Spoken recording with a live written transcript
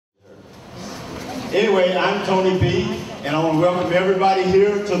Anyway, I'm Tony B, and I want to welcome everybody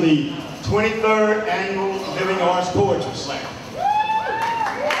here to the 23rd Annual Living Arts Poetry Slam.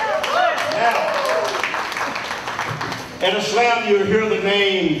 Now, at a slam, you'll hear the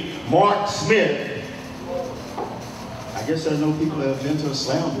name Mark Smith. I guess there are no people that have been to a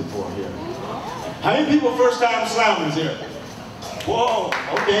slam before here. How many people first-time slammers here? Whoa,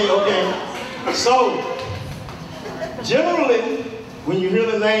 okay. So, generally, when you hear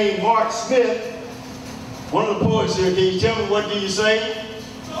the name Mark Smith, one of the poets here, can you tell me what do you say?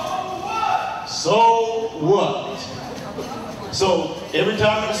 So what? So, every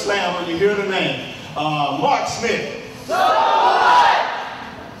time in a slam, when you hear the name, Mark Smith. So what?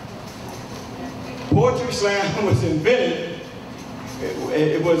 Poetry slam was invented.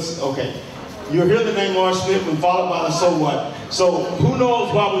 It was, okay. You hear the name Mark Smith and followed by the so what. So who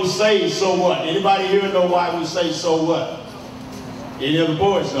knows why we say so what? Anybody here know why we say so what? Any of the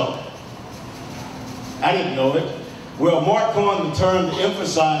poets know? I didn't know it. Well, Mark coined the term to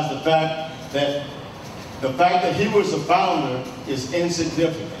emphasize the fact that he was the founder is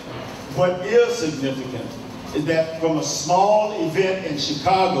insignificant. What is significant is that from a small event in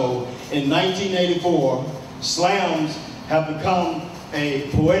Chicago in 1984, slams have become a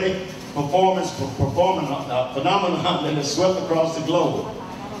poetic phenomenon that has swept across the globe.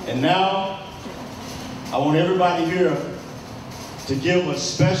 And now, I want everybody here to give a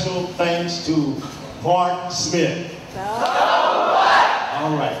special thanks to Mark Smith. So what?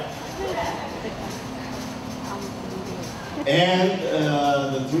 All right. And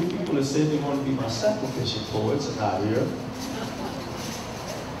the three people that said they want to be my sacrificial poets are not here.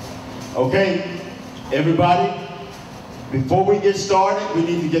 Okay, everybody, before we get started, we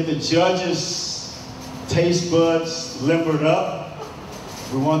need to get the judges' taste buds limbered up.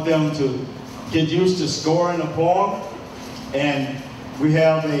 We want them to get used to scoring a poem. And we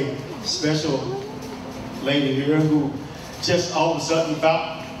have a special lady here who just all of a sudden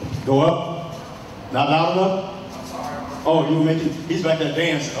thought, go up, not loud enough? Oh, you were making, he's back there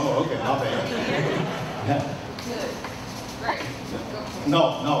dancing. Oh, okay, my bad. Good. Great.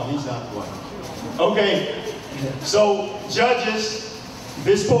 No, he's not the one. Okay, so judges,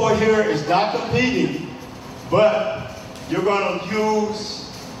 this poet here is not competing, but you're going to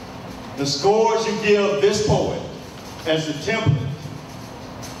use the scores you give this poet as the template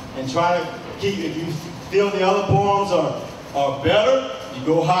and try to keep, if you feel the other poems are better, you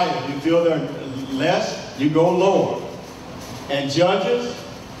go higher. If you feel they're less, you go lower. And judges,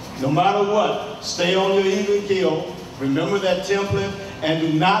 no matter what, stay on your even keel, remember that template, and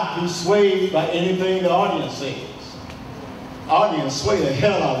do not be swayed by anything the audience says. Audience sway the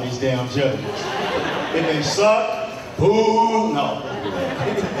hell out of these damn judges. If they suck, boo, no.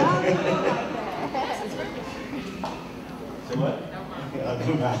 Say what?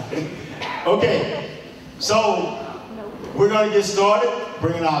 Okay, so we're going to get started,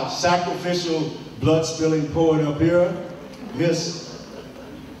 bringing our sacrificial blood-spilling poet up here. Miss,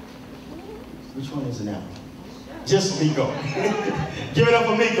 which one is it now? Just Miko. Give it up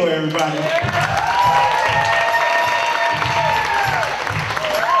for Miko, everybody.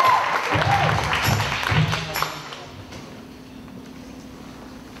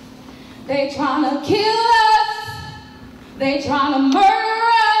 They tryna kill us. They tryna murder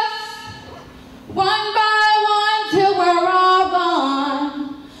us. One by one till we're all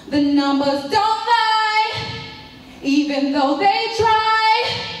gone. The numbers don't lie, even though they try.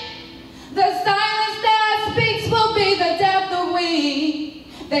 The silence that speaks will be the death of we.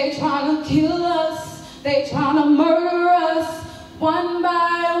 They tryna kill us, they tryna murder us, one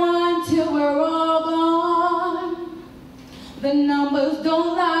by one till we're all gone. The numbers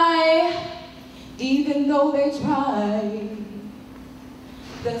don't lie, even though they try.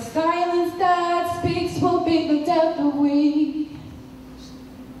 The silence that speaks will be the death of we.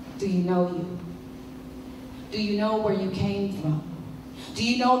 Do you know you? Do you know where you came from? Do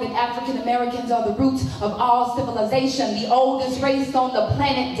you know that African Americans are the root of all civilization, the oldest race on the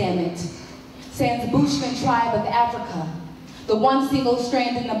planet, damn it? Sans Bushman tribe of Africa, the one single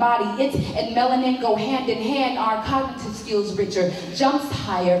strand in the body, it and melanin go hand in hand. Our cognitive skills richer, jumps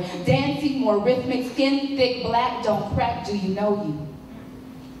higher, dancing more rhythmic, skin thick, black, don't crack. Do you know you?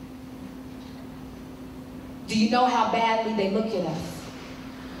 Do you know how badly they look at us?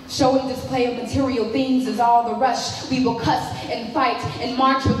 Showing display of material things is all the rush. We will cuss and fight and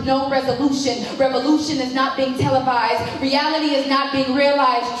march with no resolution. Revolution is not being televised. Reality is not being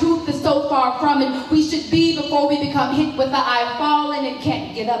realized. Truth is so far from it. We should be before we become hit with the eye fallen and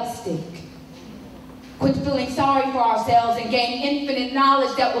can't get up stick. Quit feeling sorry for ourselves and gain infinite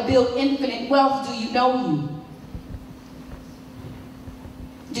knowledge that will build infinite wealth. Do you know you?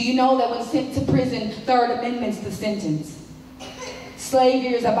 Do you know that when sent to prison, Third Amendment's the sentence?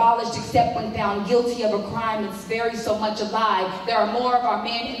 Slavery is abolished except when found guilty of a crime that's very so much a lie. There are more of our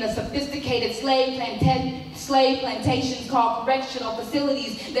men in the sophisticated slave plantations called correctional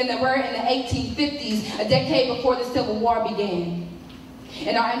facilities than there were in the 1850s, a decade before the Civil War began.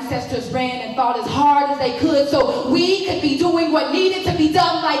 And our ancestors ran and fought as hard as they could so we could be doing what needed to be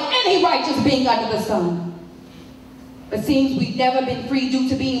done like any righteous being under the sun. But seems we've never been free due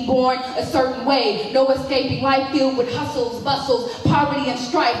to being born a certain way. No escaping life filled with hustles, bustles, poverty and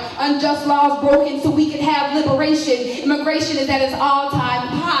strife. Unjust laws broken so we could have liberation. Immigration is at its all-time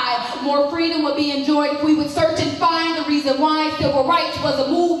high. More freedom would be enjoyed if we would search and find the reason why civil rights was a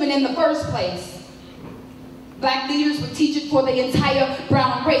movement in the first place. Black leaders would teach it for the entire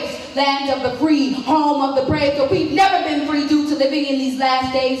brown race. Land of the free, home of the brave. But we've never been free due to living in these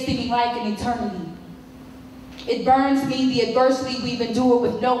last days seeming like an eternity. It burns me the adversity we've endured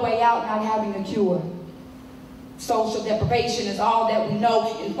with no way out, not having a cure. Social deprivation is all that we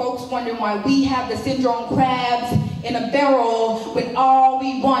know, and folks wondering why we have the syndrome crabs in a barrel when all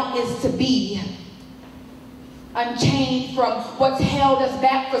we want is to be unchained from what's held us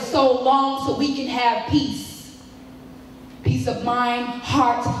back for so long so we can have peace. Peace of mind,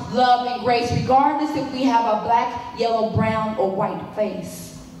 heart, love, and grace, regardless if we have a black, yellow, brown, or white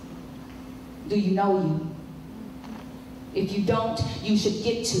face. Do you know you? If you don't, you should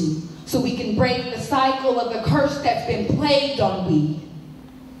get to, so we can break the cycle of the curse that's been plagued on we.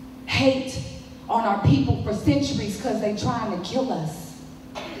 Hate on our people for centuries because they trying to kill us.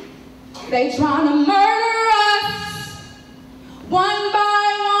 They trying to murder us, one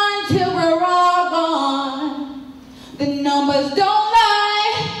by one till we're all gone. The numbers don't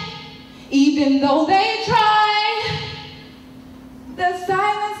lie, even though they try. The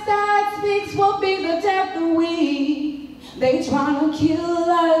silence that speaks will be the death of we. They trying to kill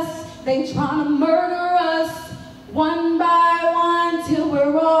us, they trying to murder us, one by one till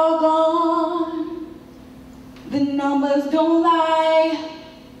we're all gone. The numbers don't lie,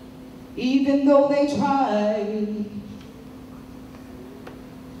 even though they try.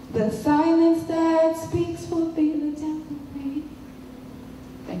 The silence that speaks will be the death of me.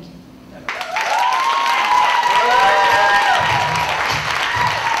 Thank you.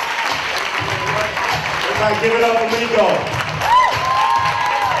 Everybody give it up for Rico.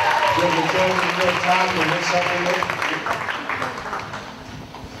 Give the judge a little time to make something look.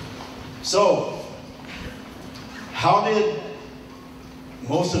 So, how did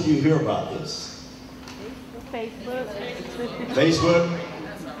most of you hear about this? Facebook. Facebook?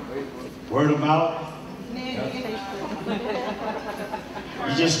 Word of mouth? You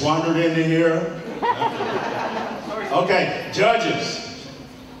just wandered into here? Okay, judges.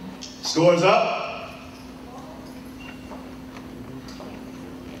 Scores up.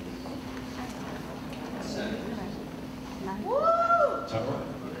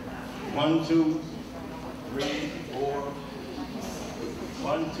 One, two, three, four.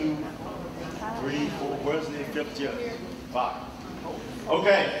 1, 2, 3, 4. Where's the fifth judge? 5.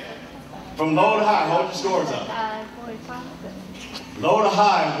 Okay. From low to high, hold your scores up. Low to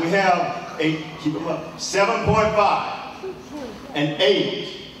high, we have keep them up, 7.5, an 8,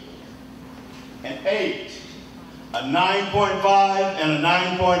 an 8, a 9.5, and a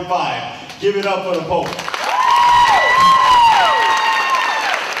 9.5. Give it up for the poll.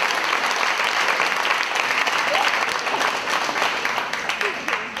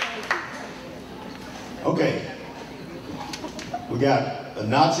 Okay, we got a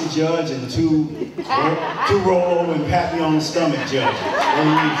Nazi judge and two roll over and pat me on the stomach judges.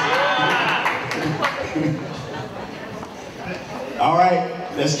 All right,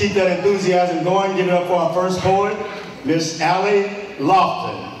 let's keep that enthusiasm going. Give it up for our first poet, Miss Allie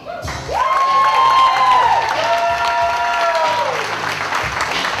Lofton.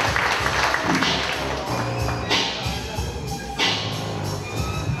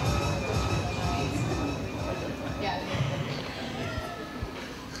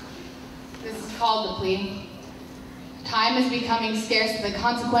 Called the plea. Time is becoming scarce and the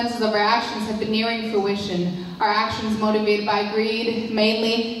consequences of our actions have been nearing fruition. Our actions motivated by greed,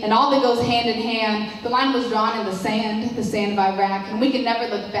 mainly, and all that goes hand in hand. The line was drawn in the sand of Iraq, and we can never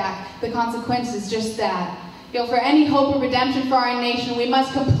look back. The consequence is just that. For any hope of redemption for our nation, we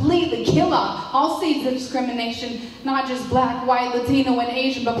must completely kill off all seeds of discrimination, not just black, white, Latino, and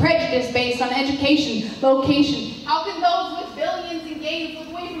Asian, but prejudice based on education, location. How can those with billions in gains look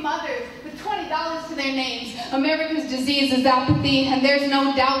away from others with $20 to their names? America's disease is apathy, and there's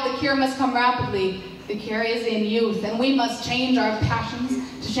no doubt the cure must come rapidly. The cure is in youth, and we must change our passions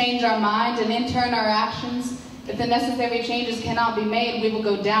to change our mind and in turn our actions. If the necessary changes cannot be made, we will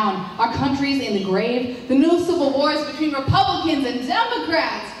go down. Our country's in the grave. The new civil wars between Republicans and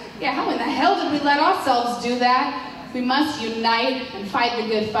Democrats. Yeah, how in the hell did we let ourselves do that? We must unite and fight the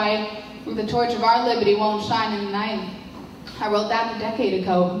good fight. The torch of our liberty won't shine in the night. I wrote that a decade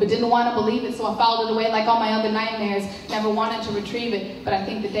ago, but didn't want to believe it, so I filed it away like all my other nightmares. Never wanted to retrieve it, but I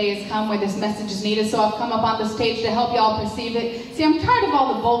think the day has come where this message is needed, so I've come up on the stage to help y'all perceive it. See, I'm tired of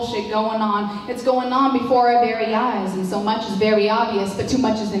all the bullshit going on. It's going on before our very eyes, and so much is very obvious, but too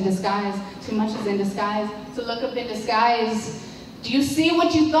much is in disguise. Too much is in disguise, so look up in disguise. Do you see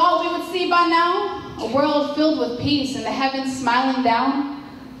what you thought we would see by now? A world filled with peace and the heavens smiling down?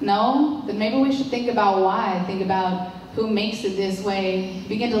 No? Then maybe we should think about why. Think about who makes it this way.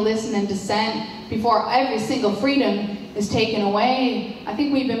 Begin to listen and dissent before every single freedom is taken away. I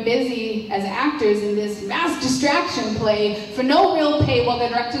think we've been busy as actors in this mass distraction play for no real pay, while the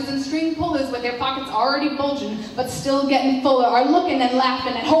directors and string pullers with their pockets already bulging but still getting fuller are looking and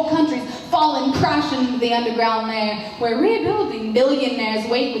laughing at whole countries falling crashing into the underground lair, where rebuilding billionaires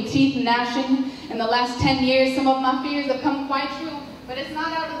wait with teeth gnashing. In the last 10 years, some of my fears have come quite true. But it's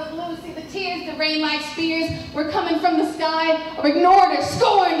not out of the blue. See, the tears that rain like spears were coming from the sky, are ignored or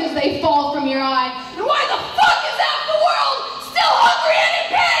scorned as they fall from your eye. And why the fuck is half the world still hungry and in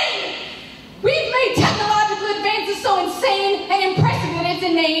pain? We've made technological advances so insane and impressive that it's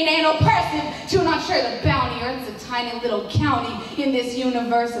inane and oppressive to not share the bounty. Earth's a tiny little county in this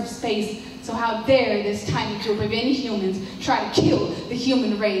universe of space. So how dare this tiny group of inhumans try to kill the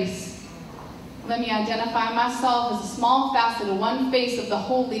human race? Let me identify myself as a small facet of one face of the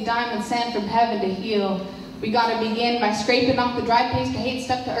holy diamond sand from heaven to heal. We gotta begin by scraping off the dry paste of hate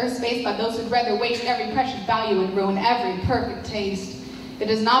stuck to earth's face by those who'd rather waste every precious value and ruin every perfect taste. It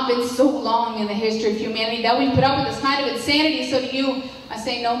has not been so long in the history of humanity that we've put up with this kind of insanity, so to you, I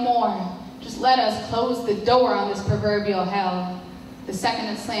say no more. Just let us close the door on this proverbial hell. The second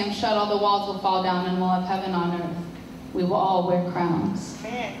it's slammed shut, all the walls will fall down and we'll have heaven on earth. We will all wear crowns.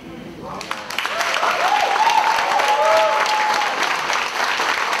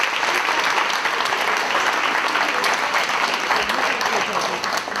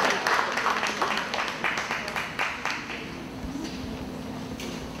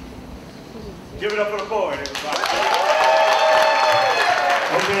 Give it up for the board, everybody.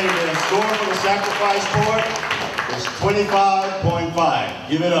 Okay, the score for the sacrifice board is 25.5.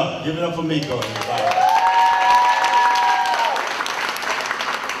 Give it up. Give it up for Miko, everybody.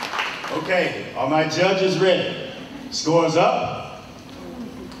 Okay, are my judges ready? Scores up.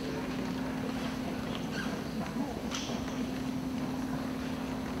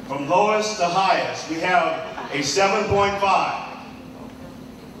 From lowest to highest, we have a 7.5.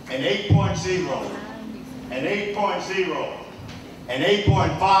 An 8.0, an 8.0, an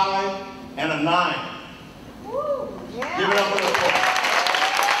 8.5, and a 9. Woo, yeah. Give it up for the board.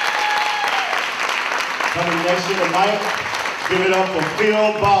 Coming next to the mic, give it up for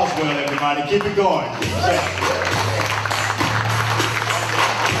Phil Boswell, everybody. Keep it going.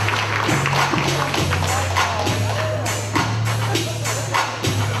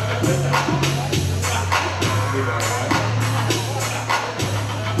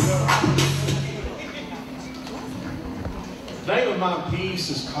 The name of my piece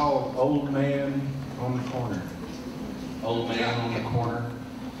is called Old Man on the Corner. Old man on the corner,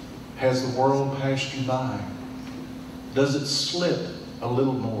 has the world passed you by? Does it slip a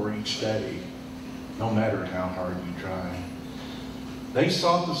little more each day, no matter how hard you try? They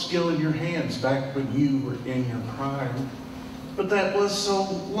sought the skill in your hands back when you were in your prime, but that was so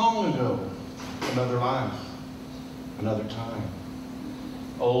long ago. Another life, another time.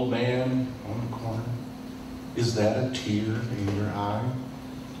 Old man on the corner, is that a tear in your eye?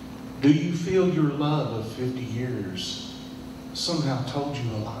 Do you feel your love of 50 years somehow told you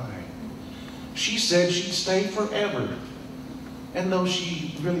a lie? She said she'd stay forever, and though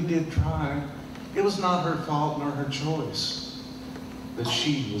she really did try, it was not her fault nor her choice that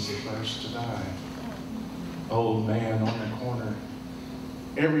she was the first to die. Old man on the corner,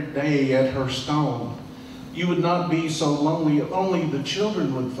 every day at her stone, you would not be so lonely if only the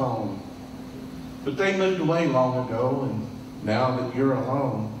children would phone. But they moved away long ago, and now that you're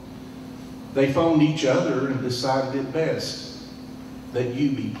alone, they phoned each other and decided it best that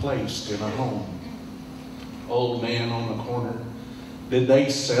you be placed in a home. Old man on the corner, did they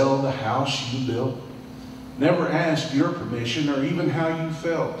sell the house you built? Never asked your permission or even how you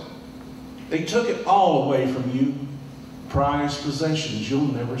felt. They took it all away from you, prized possessions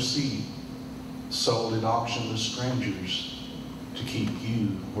you'll never see, sold at auction to strangers to keep you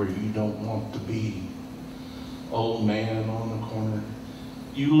where you don't want to be. Old man on the corner,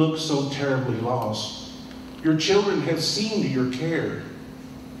 you look so terribly lost. Your children have seen to your care.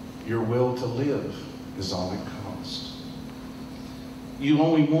 Your will to live is all it cost. You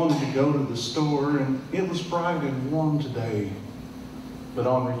only wanted to go to the store, and it was bright and warm today. But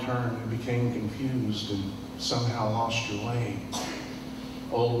on return, you became confused and somehow lost your way.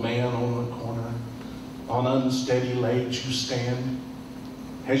 Old man on the corner, on unsteady legs you stand.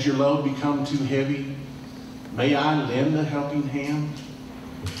 Has your load become too heavy? May I lend a helping hand?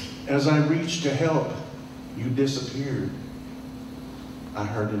 As I reached to help, you disappeared. I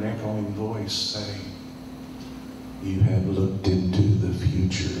heard an echoing voice say, "You have looked into the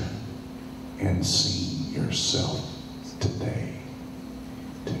future and seen yourself today,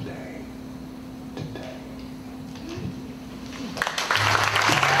 today, today."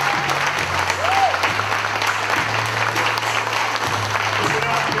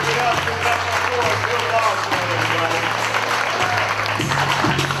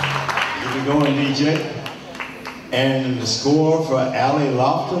 Keep it going, DJ. And the score for Allie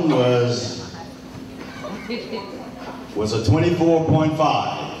Lofton was a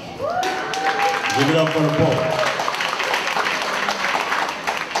 24.5. Give it up for the poet.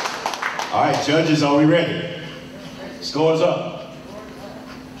 All right, judges, are we ready? Scores up.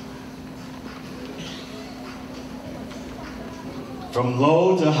 From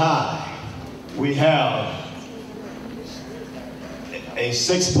low to high, we have a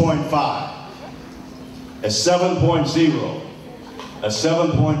 6.5. A 7.0, a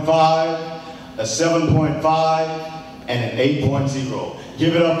 7.5, a 7.5, and an 8.0.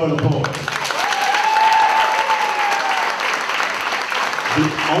 Give it up for the poet. The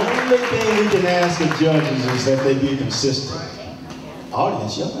only thing we can ask of judges is that they be consistent.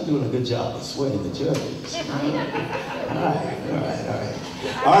 Audience, y'all not doing a good job of swaying the judges.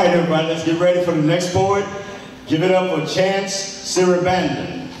 All right, everybody, let's get ready for the next poet. Give it up for Chance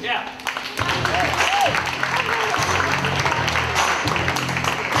Siribandon. Yeah.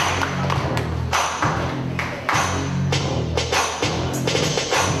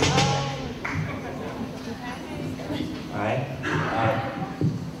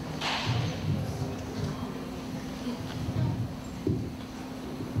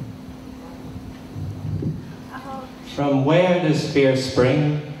 From where does fear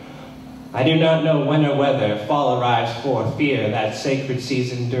spring? I do not know when or whether fall arrives for fear, that sacred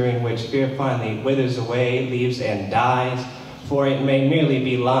season during which fear finally withers away, leaves and dies, for it may merely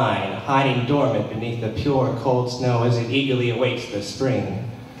be lying, hiding dormant beneath the pure cold snow as it eagerly awaits the spring.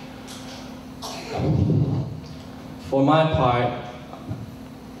 For my part,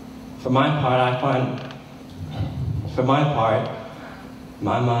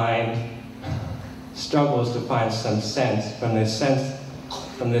 my mind struggles to find some sense from this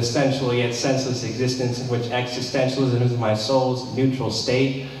sensual yet senseless existence in which existentialism is my soul's neutral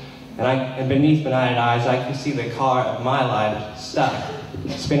state. And beneath benighted eyes, I can see the car of my life stuck,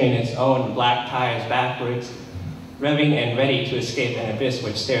 spinning its own black tires backwards, revving and ready to escape an abyss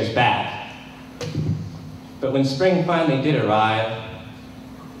which stares back. But when spring finally did arrive,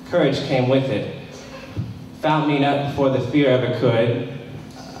 courage came with it, fountaining up before the fear ever could,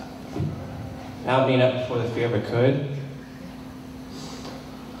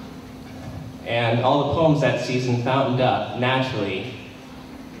 and all the poems that season fountained up naturally,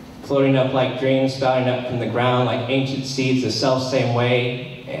 floating up like dreams, spouting up from the ground like ancient seeds the self-same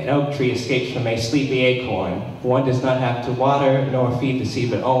way an oak tree escapes from a sleepy acorn. One does not have to water nor feed the seed,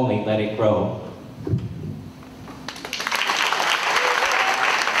 but only let it grow.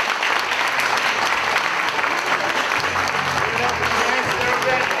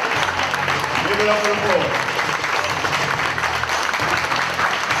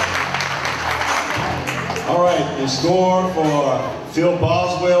 All right, the score for Phil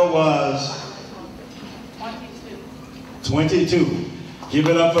Boswell was 22. Give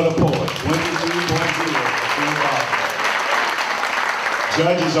it up for the poet. 22.0 for Phil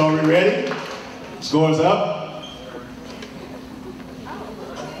Boswell. Judges, are we ready? Scores up.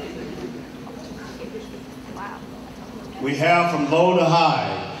 We have from low to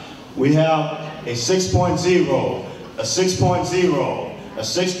high. We have a 6.0, a 6.0, a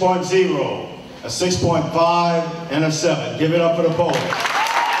 6.0, a 6.5, and a 7. Give it up for the poet.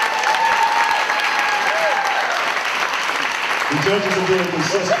 The judges are being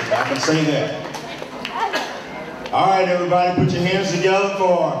consistent, I can say that. All right, everybody, put your hands together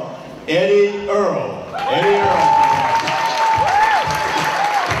for Eddie Earl. Eddie Earl.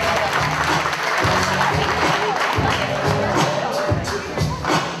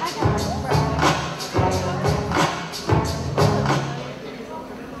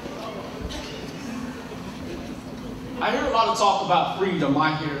 I hear a lot of talk about freedom.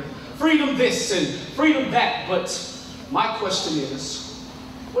 I hear freedom this and freedom back, but my question is,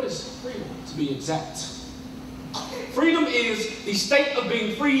 what is freedom to be exact? Freedom is the state of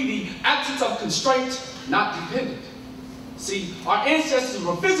being free, the absence of constraint, not dependent. See, our ancestors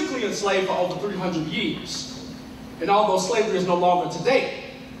were physically enslaved for over 300 years. And although slavery is no longer today,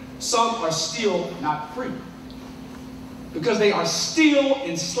 some are still not free. Because they are still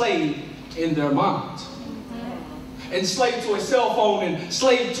enslaved in their mind. Enslaved to a cell phone,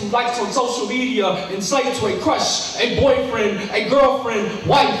 enslaved to likes on social media, enslaved to a crush, a boyfriend, a girlfriend,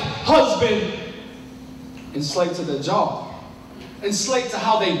 wife, husband, enslaved to their job, enslaved to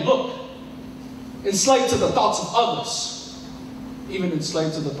how they look, enslaved to the thoughts of others, even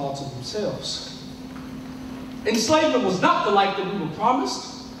enslaved to the thoughts of themselves. Enslavement was not the life that we were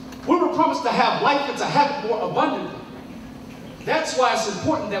promised. We were promised to have life and to have it more abundantly. That's why it's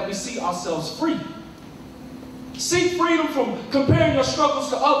important that we see ourselves free. Seek freedom from comparing your struggles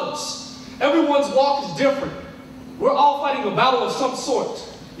to others. Everyone's walk is different. We're all fighting a battle of some sort.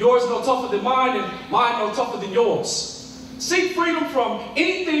 Yours no tougher than mine, and mine no tougher than yours. Seek freedom from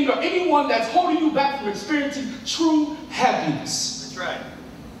anything or anyone that's holding you back from experiencing true happiness. That's right.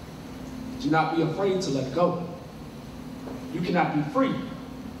 Do not be afraid to let go. You cannot be free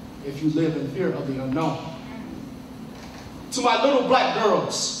if you live in fear of the unknown. To my little black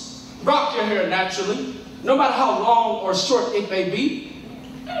girls, rock your hair naturally, no matter how long or short it may be.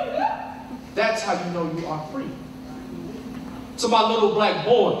 That's how you know you are free. To my little black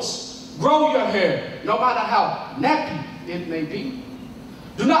boys, grow your hair, no matter how nappy it may be.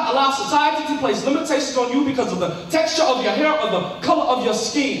 Do not allow society to place limitations on you because of the texture of your hair or the color of your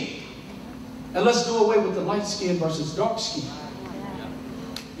skin. And let's do away with the light skin versus dark skin.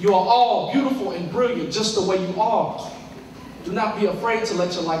 You are all beautiful and brilliant just the way you are. Do not be afraid to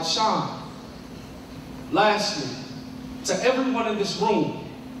let your light shine. Lastly, to everyone in this room,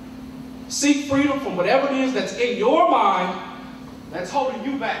 seek freedom from whatever it is that's in your mind that's holding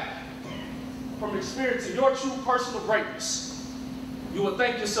you back from experiencing your true personal greatness. You will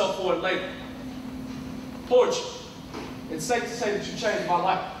thank yourself for it later. Poetry. It's safe to say that you changed my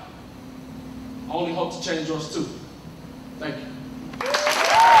life. I only hope to change yours too. Thank you.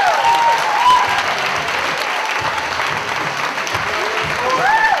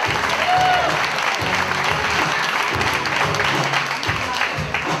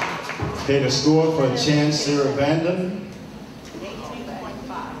 Okay, the score for Chancellor Vanden,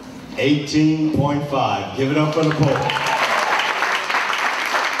 18.5. Give it up for the poet.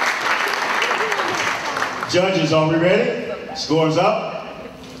 Judges, are we ready? Scores up.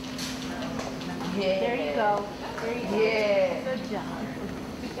 Yeah. There you go. There you go. Yeah. Good job.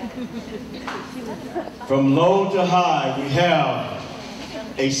 From low to high, we have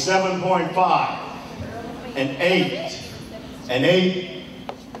a 7.5, an 8, an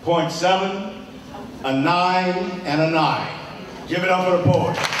 8.7, a 9, and a 9. Give it up for the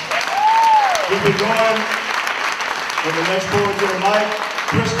poet. We'll be going for the next poet to the mic,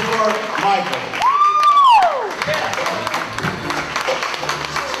 Christopher Michael.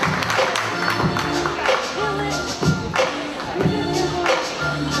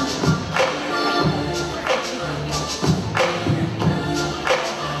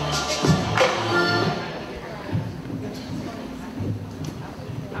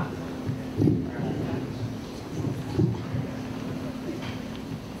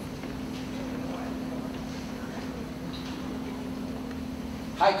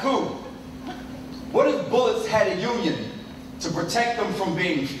 Haiku. What if bullets had a union to protect them from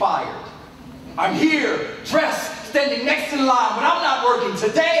being fired? I'm here, dressed, standing next in line when I'm not working.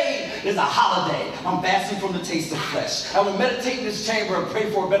 Today is a holiday. I'm fasting from the taste of flesh. I will meditate in this chamber and pray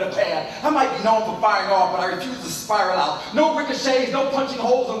for a better path. I might be known for firing off, but I refuse to spiral out. No ricochets, no punching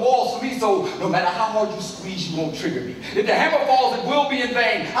holes in walls for me, so no matter how hard you squeeze, you won't trigger me. If the hammer falls, it will be in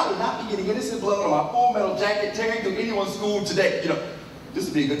vain. I will not be getting innocent blood on my full metal jacket tearing through anyone's school today. This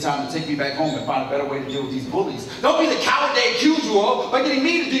would be a good time to take me back home and find a better way to deal with these bullies. Don't be the coward they accuse you of by getting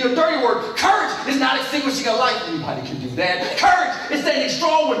me to do your dirty work. Courage is not extinguishing a light. Anybody can do that. Courage is standing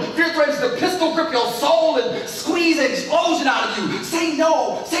strong when fear threatens to pistol grip your soul and squeeze an explosion out of you. Say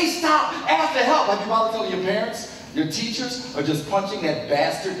no. Say stop. Ask for help. Have you bothered telling your parents, your teachers, or just punching that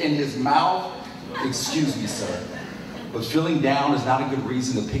bastard in his mouth? Excuse me, sir, but feeling down is not a good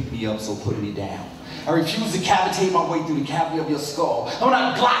reason to pick me up, so put me down. I refuse to cavitate my way through the cavity of your skull. I will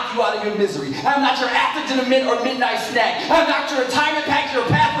not block you out of your misery. I am not your after dinner mint or midnight snack. I am not your retirement pack, your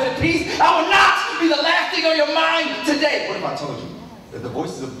pathway to peace. I will not be the last thing on your mind today. What if I told you that the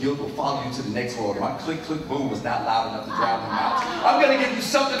voices of guilt will follow you to the next world? My click, click, boom was not loud enough to drown them out. I'm going to give you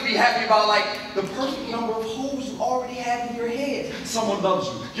something to be happy about, like the perfect number of holes you already have in your head. Someone loves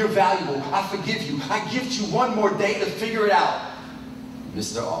you. You're valuable. I forgive you. I gift you one more day to figure it out.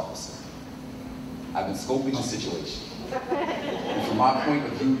 Mr. Officer, I've been scoping the situation. And from my point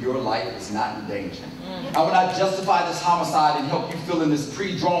of view, your life is not in danger. I will not justify this homicide and help you fill in this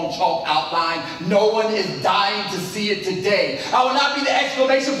pre-drawn chalk outline. No one is dying to see it today. I will not be the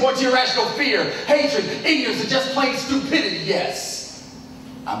exclamation point to irrational fear, hatred, ignorance, or just plain stupidity. Yes,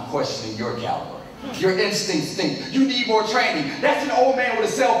 I'm questioning your caliber. Your instincts stink. You need more training. That's an old man with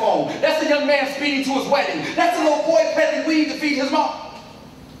a cell phone. That's a young man speeding to his wedding. That's a little boy peddling weed to feed his mom.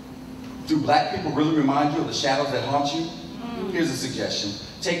 Do black people really remind you of the shadows that haunt you? Here's a suggestion.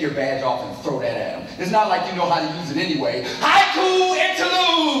 Take your badge off and throw that at them. It's not like you know how to use it anyway. Haiku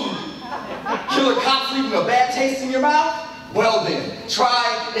interlude! Killer cops leaving a bad taste in your mouth? Well then,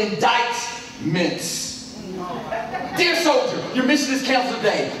 try indictment. Dear soldier, your mission is canceled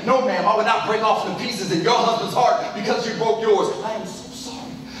today. No ma'am, I would not break off the pieces in your husband's heart because you broke yours. I am so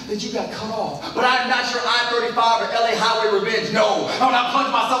sorry that you got cut off, but I am not your I-35 or LA highway revenge. No, I will not punch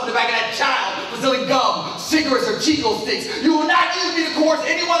myself in the back of that child for selling gum, cigarettes, or Chico sticks. You will not use me to coerce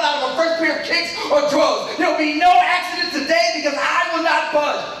anyone out of a first pair of kicks or drugs. There will be no accidents today because I will not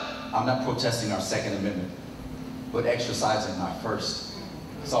budge. I'm not protesting our Second Amendment, but exercising my First.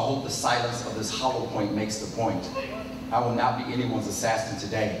 So I hope the silence of this hollow point makes the point. I will not be anyone's assassin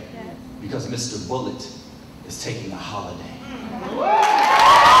today because Mr. Bullet is taking a holiday.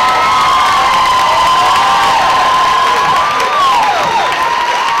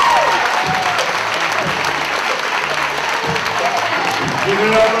 Give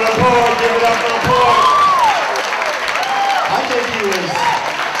it up for the poet, give it up for the poet. I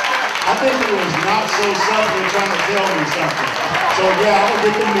think he was not so subtle trying to tell me something. So yeah, I'm gonna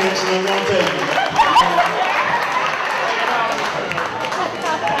get the mix and I'm gonna take it.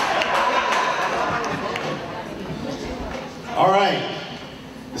 All right,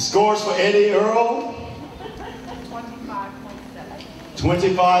 the scores for Eddie Earl. 25.7.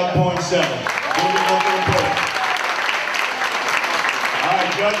 25.7. All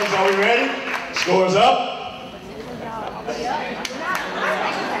right, judges, are we ready? Scores up.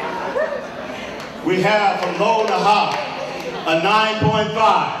 We have from low to high a 9.5,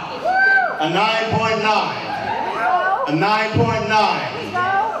 a 9.9, a 9.9,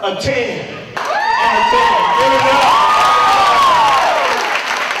 a 10, and a 10. Give it up.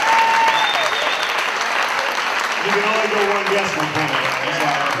 You can only go one decimal point. That's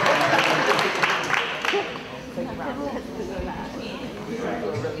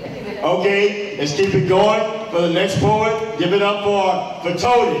all. Okay, let's keep it going for the next poet. Give it up for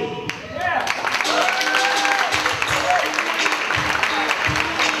Tony.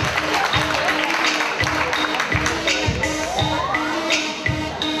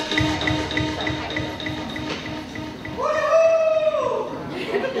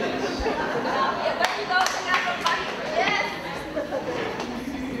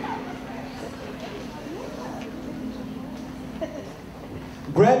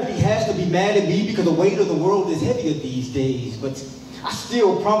 Gravity has to be mad at me because the weight of the world is heavier these days, but I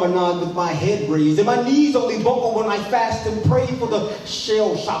still promenade with my head raised, and my knees only buckle when I fast and pray for the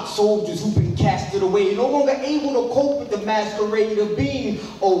shell-shocked soldiers who've been casted away, no longer able to cope with the masquerade of being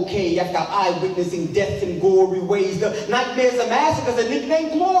okay after eyewitnessing death in gory ways. The nightmares and massacres are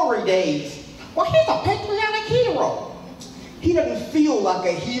nicknamed glory days. Well, he's a patriotic hero. He doesn't feel like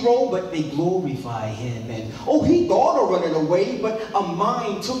a hero, but they glorify him. And, oh, he thought of running away, but a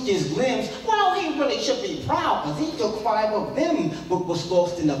mine took his limbs. Well, he really should be proud, because he took 5 of them, but was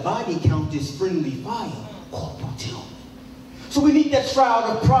lost in a body count as friendly fire. Corporal Tillman. So beneath that shroud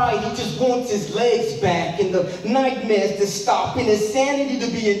of pride, he just wants his legs back, and the nightmares to stop, and his sanity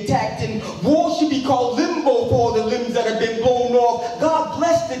to be intact, and war should be called limbo for the limbs that have been blown off. God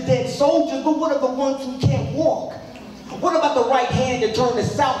bless the dead soldiers, but what are the ones who can't walk? What about the right hand that turned to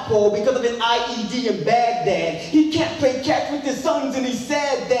southpaw because of an IED in Baghdad? He can't play catch with his sons and he's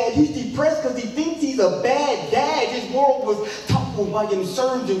sad dad. He's depressed because he thinks he's a bad dad. His world was toppled by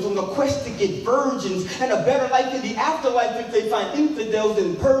insurgents on the quest to get virgins and a better life in the afterlife if they find infidels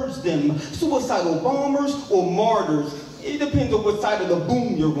and purge them. Suicidal bombers or martyrs. It depends on what side of the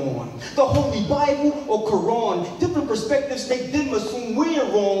boom you're on. The Holy Bible or Quran. Different perspectives make them assume we're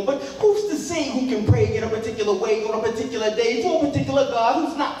wrong. But who's to say who can pray in a particular way on a particular day for a particular God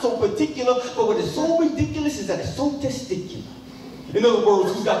who's not so particular, but what is so ridiculous is that it's so testicular. In other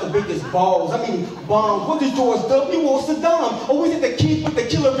words, who's got the biggest balls? I mean, bombs. What does George W. or Saddam? Or is it the kid with the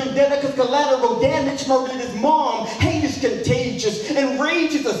killer vendetta because collateral damage murdered his mom? Hate is contagious, and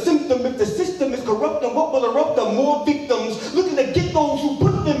rage is a symptom. If the system is corrupt, then what will erupt are more victims looking to get those who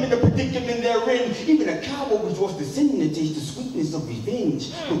put them in the predicament they're in. Even a cowboy resorts to sin to taste the sweetness of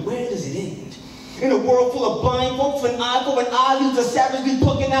In a world full of blind folks, an eye for an eye leaves us savagely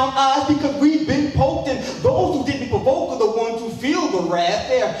plucking out eyes because we've been poked, and those who didn't provoke are the ones who feel the wrath.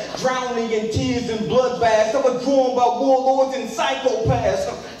 They're drowning in tears and bloodbaths that were drawn by warlords and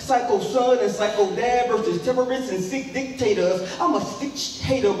psychopaths. Psycho son and psycho dad versus terrorists and sick dictators. I'm a stitched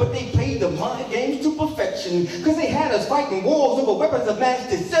hater, but they played the mind games to perfection. Cause they had us fighting wars over weapons of mass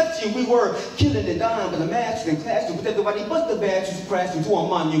deception. We were killing and dying with the masks and clashes with everybody but the badges crashed into our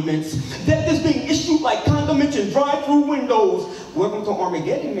monuments. Death is being issued like condiments in drive-through windows. Welcome to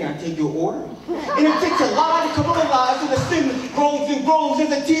Armageddon, may I take your order? And it takes a lie to cover the lies, so the sin grows and grows as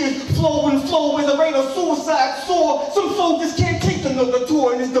the tears flow and flow as the rate of suicide soar. Some soldiers can't take another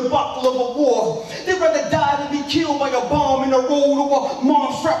tour in this debacle of a war. They'd rather die than be killed by a bomb in the road, or a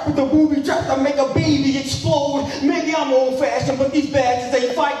mom strapped with a booby trap to make a baby explode. Maybe I'm old-fashioned, but these badges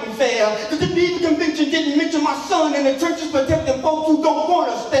ain't fighting fair. The Geneva Convention didn't mention my son in the trenches protecting folks who don't want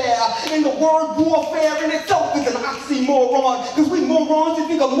us there. And the word warfare in itself is an oxymoron, because we morons to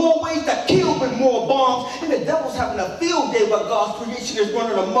think of more ways to kill with more bombs. And the devil's having a field day while God's creation is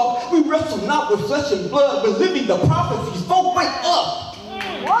running amok. We wrestle not with flesh and blood, but living the prophecies. Folks, wake up!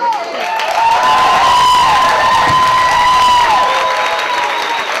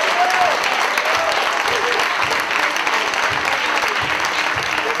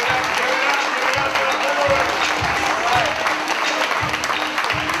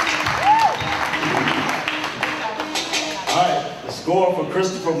 Score for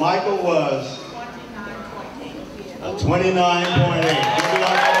Christopher Michael was a 29.8.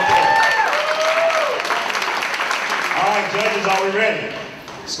 All right, judges, are we ready?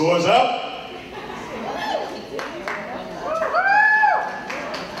 Scores up.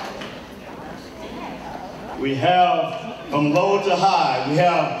 We have, from low to high, we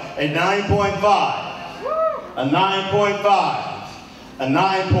have a 9.5, a 9.5, a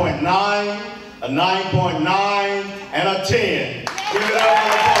 9.9, a 9.9, and a 10. Give it up on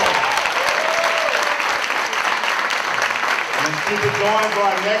the board. Let's keep it going for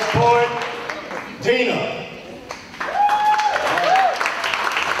our next poet, Tina.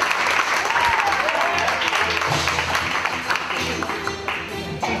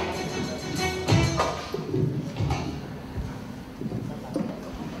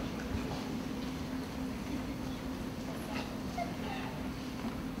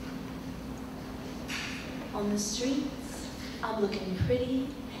 On the streets, I'm looking pretty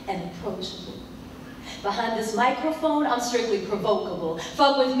and approachable. Behind this microphone, I'm strictly provocable.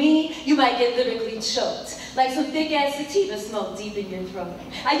 Fuck with me, you might get lyrically choked, like some thick-ass sativa smoke deep in your throat.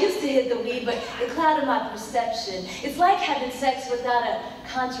 I used to hit the weed, but it clouded my perception. It's like having sex without a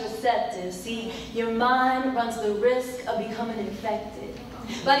contraceptive. See, your mind runs the risk of becoming infected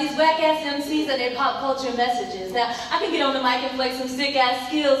by these whack-ass MCs and their pop culture messages. Now, I can get on the mic and flex some sick-ass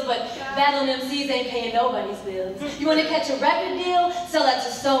skills, but battling MCs ain't paying nobody's bills. You want to catch a record deal? Sell that to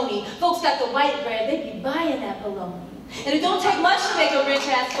Sony. Folks got the white bread, they be buying that baloney. And it don't take much to make a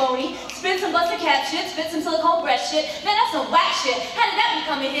rich-ass phony. Spit some busted cap shit, spit some silicone breast shit. Man, that's some whack shit. How did that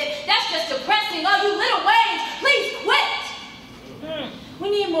become a hit? That's just depressing. Oh, you little Waynes, please quit! We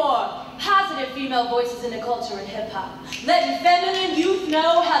need more positive female voices in the culture and hip-hop. Letting feminine youth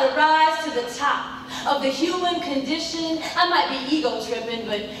know how to rise to the top of the human condition. I might be ego-tripping,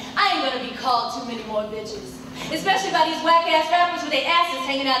 but I ain't gonna be called too many more bitches. Especially by these whack-ass rappers with their asses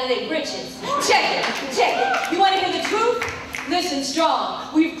hanging out of their britches. Check it, check it. You wanna hear the truth? Listen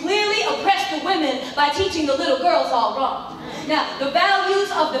strong. We've clearly oppressed the women by teaching the little girls all wrong. Now, the values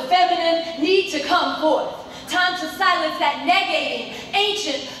of the feminine need to come forth. Time to silence that negating,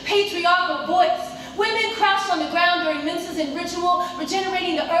 ancient, patriarchal voice. Women crouched on the ground during menses and ritual,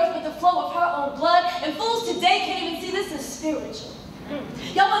 regenerating the earth with the flow of her own blood, and fools today can't even see this as spiritual.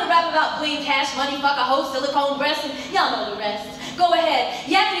 Y'all want to rap about bling, cash, money, fuck a hoe, silicone breasts, and y'all know the rest. Go ahead,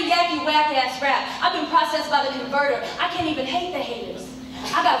 yakety yacky whack ass rap. I've been processed by the converter. I can't even hate the haters.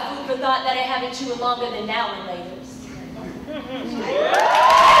 I got food for thought that I haven't chewed longer than now and laters.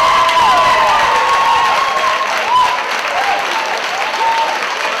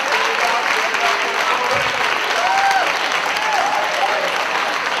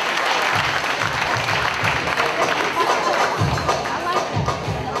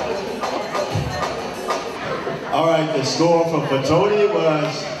 All right, the score for Fatoni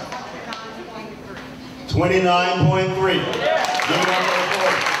was 29.3. Give it up for the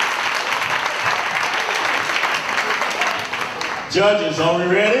board. Judges, are we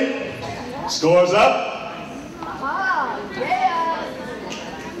ready? Scores up.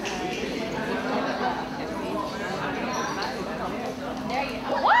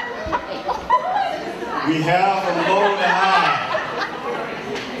 We have from low to high.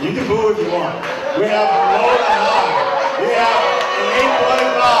 You can boo if you want. We have from low to high. We have an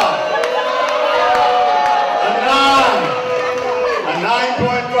 8.5, a 9, a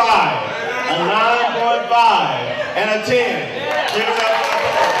 9.5, a 9.5, and a 10. Give it up for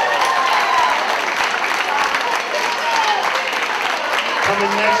the board.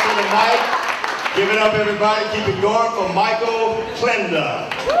 Coming next to the mic, give it up everybody, keep it going for Michael Klender.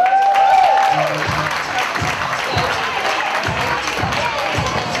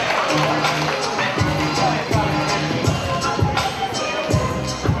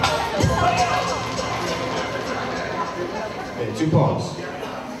 Okay, 2 poems.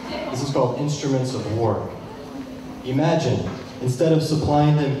 This is called Instruments of War. Imagine, instead of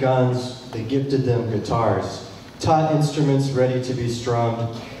supplying them guns, they gifted them guitars, taut instruments ready to be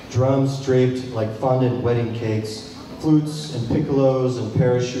strummed, drums draped like fondant wedding cakes, flutes and piccolos and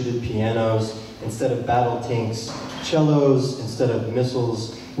parachuted pianos instead of battle tanks, cellos instead of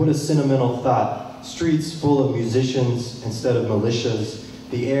missiles. What a sentimental thought. Streets full of musicians instead of militias,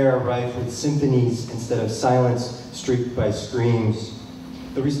 the air rife with symphonies instead of silence streaked by screams.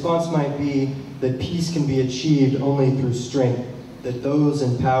 The response might be that peace can be achieved only through strength, that those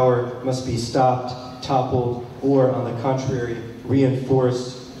in power must be stopped, toppled, or, on the contrary,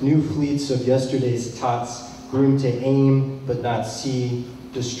 reinforced. New fleets of yesterday's tots, groomed to aim but not see,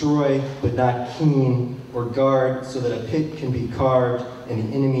 destroy but not keen, or guard so that a pit can be carved and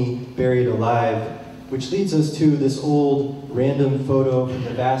the enemy buried alive. Which leads us to this old random photo from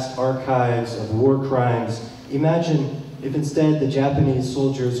the vast archives of war crimes. Imagine if instead the Japanese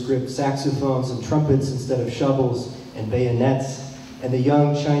soldiers gripped saxophones and trumpets instead of shovels and bayonets, and the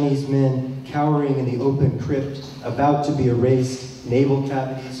young Chinese men cowering in the open crypt, about to be erased, navel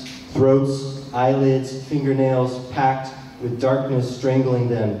cavities, throats, eyelids, fingernails packed with darkness strangling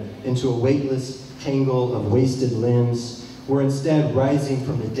them into a weightless tangle of wasted limbs, were instead rising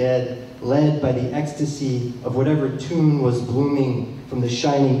from the dead, led by the ecstasy of whatever tune was blooming from the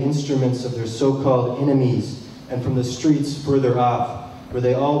shining instruments of their so-called enemies, and from the streets further off, where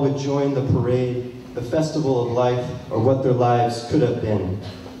they all would join the parade, the festival of life, or what their lives could have been.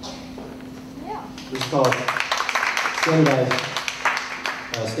 Yeah. This is called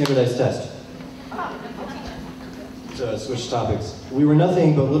standardized test. To switch topics. We were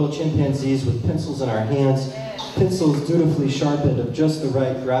nothing but little chimpanzees with pencils in our hands, pencils dutifully sharpened of just the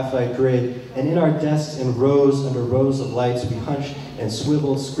right graphite grade, and in our desks in rows under rows of lights we hunched and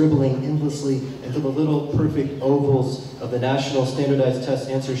swiveled, scribbling endlessly until the little perfect ovals of the National Standardized Test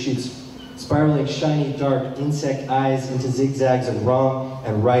answer sheets, spiraling shiny dark insect eyes into zigzags of wrong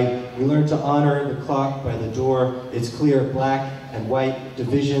and right. We learned to honor the clock by the door, its clear black and white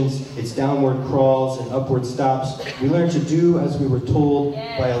divisions, its downward crawls and upward stops. We learned to do as we were told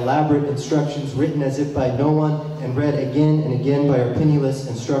by elaborate instructions written as if by no one and read again and again by our penniless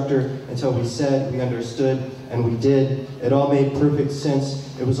instructor until we said we understood, and we did. It all made perfect sense.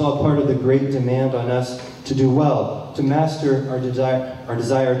 It was all part of the great demand on us to do well, to master our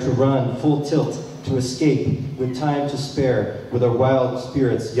desire to run full tilt, to escape with time to spare, with our wild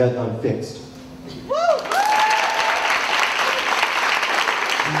spirits yet unfixed.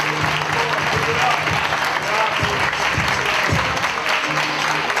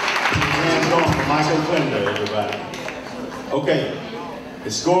 Michael Klender, everybody. Okay, the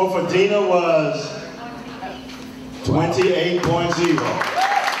score for Dina was 28.0.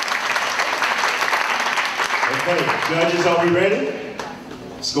 Okay, judges, are we ready?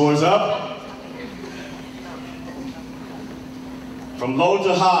 Scores up. From low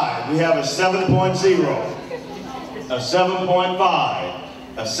to high, we have a 7.0, a 7.5,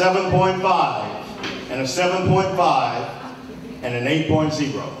 a 7.5, and a 7.5, and an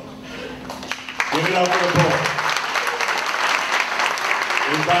 8.0. Give it up for the poet.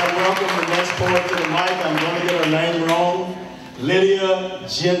 Everybody welcome the next poet to the mic. I'm going to get her name wrong. Lydia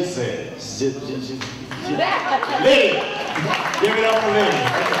Jensen. Lydia. Give it up for Lydia.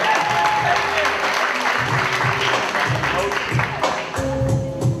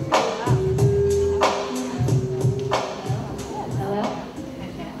 Hello?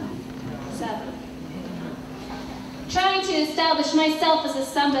 What's up? Trying to establish myself as a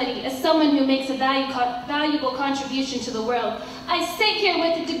somebody, as someone who makes a valuable contribution to the world. I sit here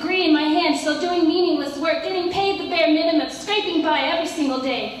with a degree in my hand, still doing meaningless work, getting paid the bare minimum, scraping by every single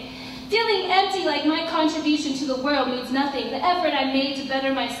day. Feeling empty like my contribution to the world means nothing. The effort I made to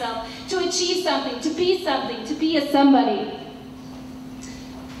better myself, to achieve something, to be a somebody,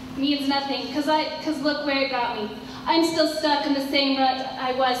 means nothing, because look where it got me. I'm still stuck in the same rut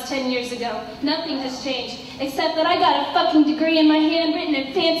I was 10 years ago. Nothing has changed, except that I got a fucking degree in my hand written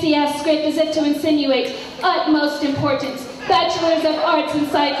in fancy-ass script as if to insinuate utmost importance, bachelors of arts in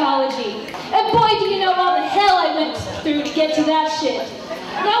psychology. And boy, do you know all the hell I went through to get to that shit.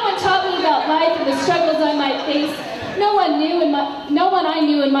 No one taught me about life and the struggles I might face. No one I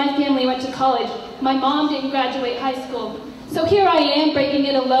knew in my family went to college. My mom didn't graduate high school. So here I am, breaking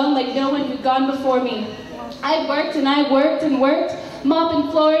it alone like no one who'd gone before me. I worked and I worked and worked,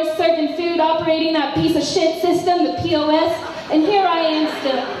 mopping floors, serving food, operating that piece of shit system, the POS, and here I am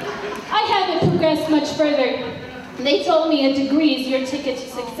still. I haven't progressed much further. They told me a degree is your ticket to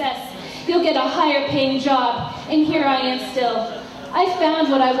success. You'll get a higher paying job, and here I am still. I found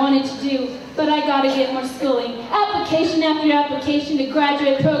what I wanted to do, but I gotta get more schooling. Application after application to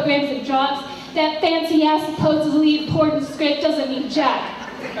graduate programs and jobs. That fancy-ass, supposedly important script doesn't mean jack.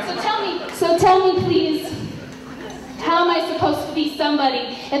 So tell me please, how am I supposed to be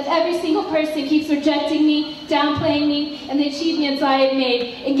somebody if every single person keeps rejecting me, downplaying me, and the achievements I have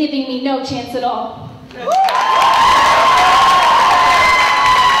made, and giving me no chance at all?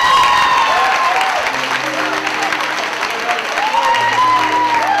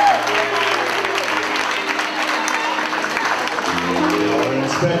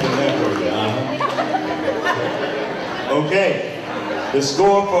 Okay, the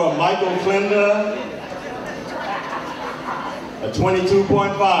score for Michael Klender, a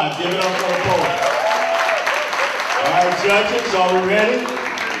 22.5. Give it up for the poet. All right, judges, are we ready?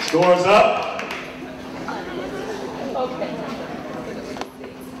 Scores up.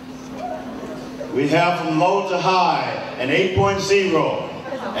 We have from low to high an 8.0,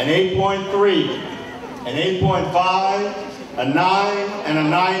 an 8.3, an 8.5, a 9, and a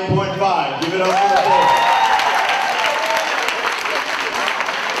 9.5. Give it up for the poet.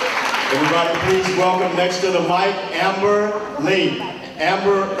 Everybody please welcome next to the mic, Amber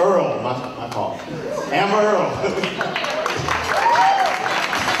Earl, my fault. Amber Earl.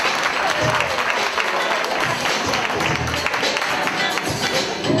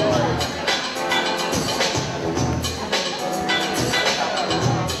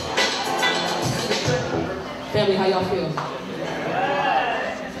 Family, how y'all feel?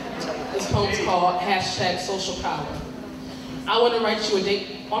 This poem's called #Social Power. I want to write you a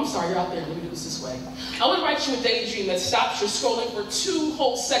I'm sorry, you're out there. Let me do this way. I want to write you a daydream that stops your scrolling for 2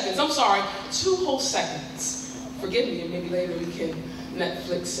 whole seconds. I'm sorry, 2 whole seconds. Forgive me, and maybe later we can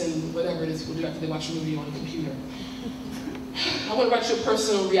Netflix and whatever it is we'll do after they watch a movie on the computer. I want to write you a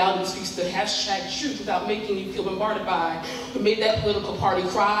personal reality that speaks to #truth without making you feel bombarded by who made that political party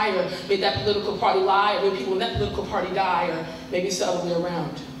cry, or made that political party lie, or made people in that political party die, or maybe it's the other way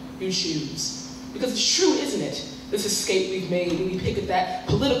around. You choose. Because it's true, isn't it? This escape we've made when we pick at that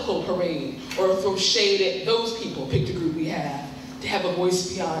political parade or throw shade at those people, picked a group we have, to have a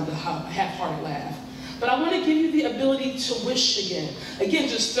voice beyond a half-hearted laugh. But I want to give you the ability to wish again. Again,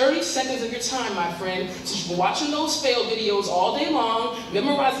 just 30 seconds of your time, my friend. So you've been watching those fail videos all day long,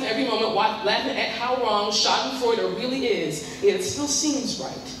 memorizing every moment, laughing at how wrong Schadenfreude really is. Yet it still seems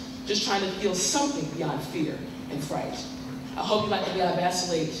right. Just trying to feel something beyond fear and fright. I hope you like the way I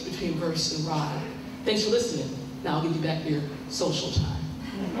vacillate between verse and rhyme. Thanks for listening. Now I'll give you back your social time.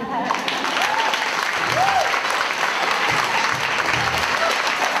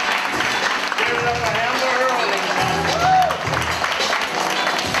 Give it up for Amber Earl.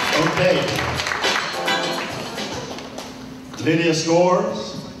 Okay. Lydia scores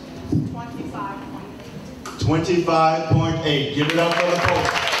 25.8. Give it up for the poet.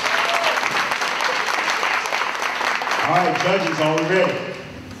 All right, judges, are we ready?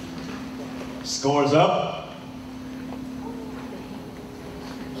 Scores up.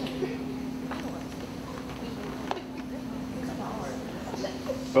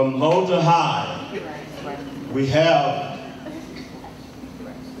 From low to high, we have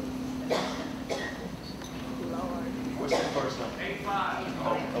what's the first one? 8.5.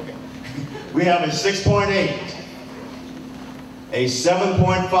 Oh, okay. We have a 6.8, a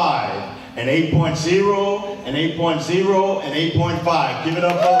 7.5, an 8.0, an 8.0, and 8.5. Give it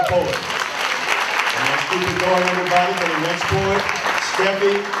up for the poet. And let's keep it going, everybody, for the next poet,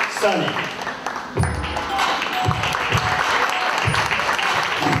 Steffi Sunny.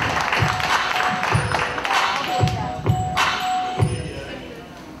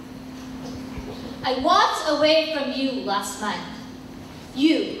 I walked away from you last month.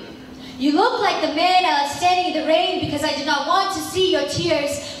 You look like the man standing in the rain because I did not want to see your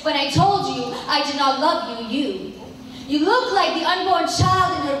tears when I told you I did not love you. You look like the unborn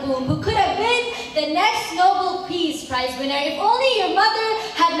child in her womb who could have been the next Nobel Peace Prize winner if only your mother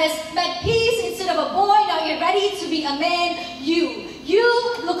had met peace instead of a boy. Now you're ready to be a man. You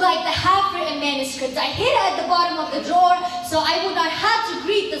look like the half-written manuscript I hid at the bottom of the drawer so I would not have to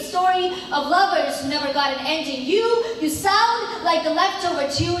greet the story of lovers who never got an ending. You sound like the leftover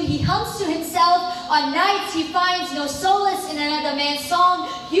tune he hums to himself on nights he finds no solace in another man's song.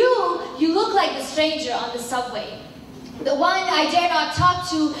 You look like the stranger on the subway. The one I dare not talk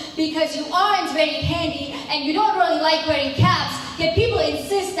to because you aren't very handy and you don't really like wearing caps, yet people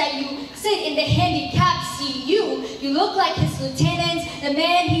insist that you sit in the handicapped seat. You look like his lieutenant, the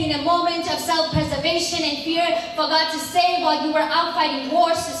man he in a moment of self-preservation and fear forgot to save while you were out fighting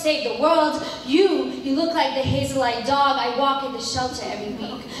wars to save the world. You look like the hazel-eyed dog I walk in the shelter every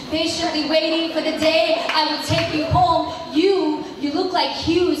week, patiently waiting for the day I will take you home. You look like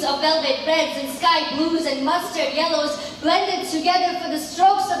hues of velvet reds and sky blues and mustard yellows blended together for the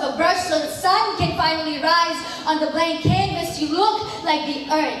strokes of a brush so the sun can finally rise on the blank canvas. You look like the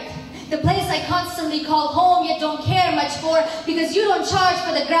earth, the place I constantly call home yet don't care much for because you don't charge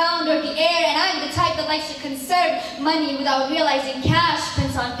for the ground or the air, and I'm the type that likes to conserve money without realizing cash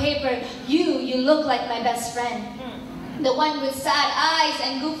prints on paper. You look like my best friend, the one with sad eyes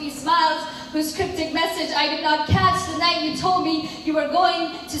and goofy smiles whose cryptic message I did not catch the night you told me you were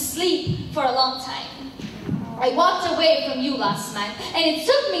going to sleep for a long time. I walked away from you last month, and it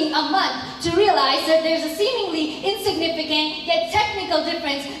took me a month to realize that there's a seemingly insignificant yet technical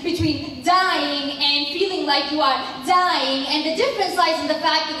difference between dying and feeling like you are dying, and the difference lies in the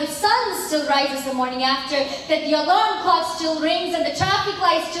fact that the sun still rises the morning after, that the alarm clock still rings, and the traffic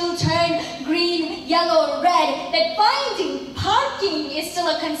lights still turn green, yellow, red, that finding parking is still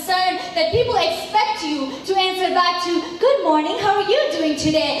a concern, that people expect you to answer back to, "Good morning, how are you doing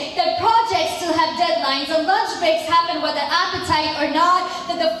today?" That projects still have deadlines, and lunch breaks happen whether appetite or not,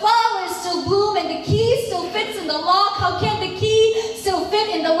 that the flowers still bloom and the key still fits in the lock. How can the key still fit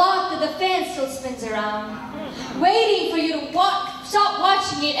in the lock that the fan still spins around? Waiting for you to stop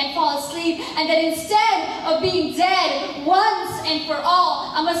watching it and fall asleep, and that instead of being dead once and for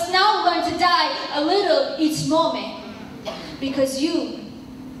all, I must now learn to die a little each moment. Because you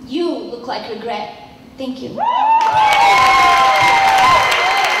look like regret. Thank you.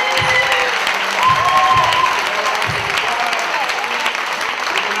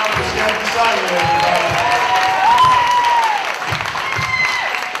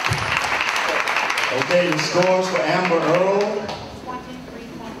 Okay, the scores for Amber Earl,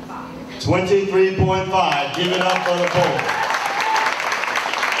 23.5. Give it up for the poll.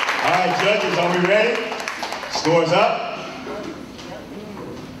 All right, judges, are we ready? Scores up.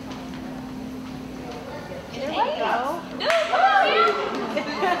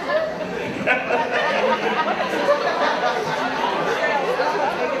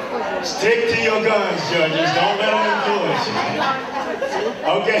 Stick to your guns, judges. Don't let them influence you.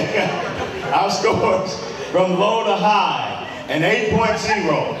 Okay, our scores from low to high: an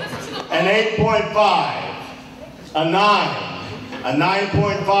 8.0, an 8.5, a 9, a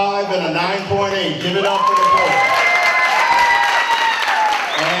 9.5, and a 9.8. Give it up for the poll.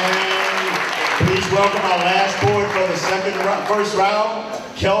 And please welcome our last poet for the first round,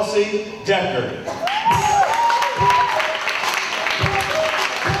 Kelsey Decker.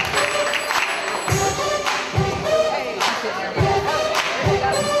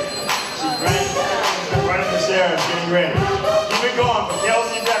 Getting ready. Keep it going for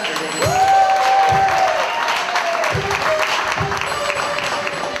Kelsey Decker.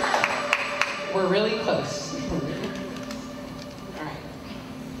 We're really close. All right.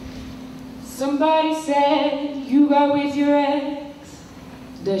 Somebody said you got with your ex.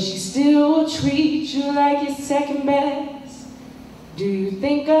 Does she still treat you like you're second best? Do you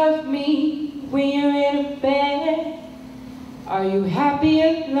think of me when you're in a bed? Are you happy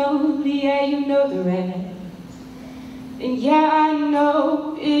or lonely? Yeah, you know the rest. And yeah, I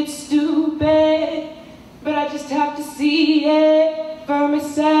know it's stupid, but I just have to see it for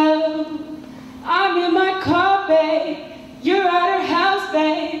myself. I'm in my car, babe. You're at her house,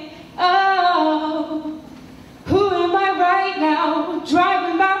 babe. Oh, who am I right now?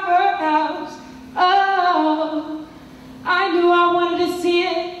 Driving by her house. Oh, I knew I wanted to see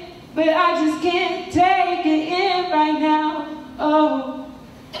it, but I just can't take it in right now. Oh.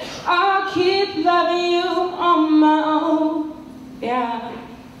 I'll keep loving you on my own, yeah.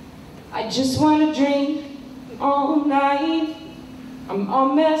 I just want to drink all night. I'm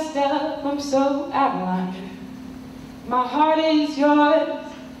all messed up, I'm so out of line. My heart is yours,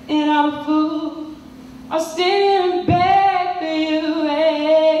 and I'm a fool. I'll stand and beg for you,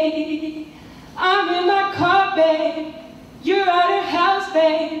 hey. I'm in my car, babe. You're at her house,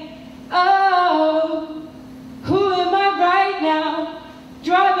 babe. Oh, who am I right now?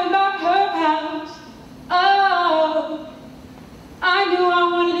 Driving by her house. Oh, I knew I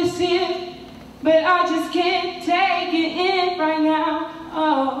wanted but I just can't take it in right now.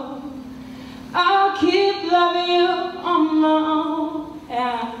 Oh, I'll keep loving you on my own.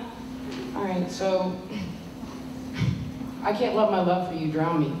 Yeah. All right, so I can't let my love for you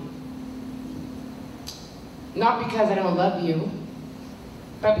drown me. Not because I don't love you,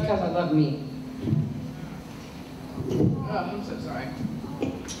 but because I love me. Oh, I'm so sorry.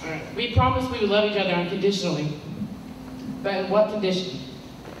 All right. We promised we would love each other unconditionally. But in what condition?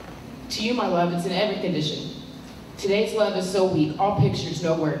 To you, my love, it's in every condition. Today's love is so weak. All pictures,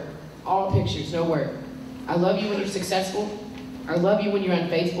 no word. All pictures, no word. I love you when you're successful. I love you when you're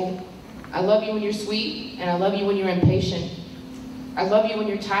unfaithful. I love you when you're sweet, and I love you when you're impatient. I love you when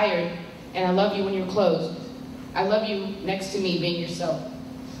you're tired, and I love you when you're closed. I love you next to me being yourself.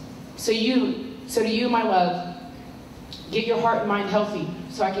 So to you, my love, get your heart and mind healthy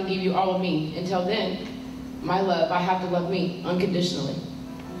so I can give you all of me. Until then, my love, I have to love me unconditionally.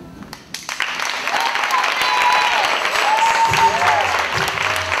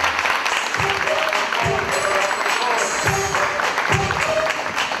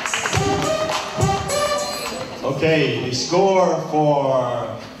 Okay, the score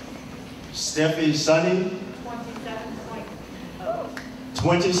for Steffi Sunny,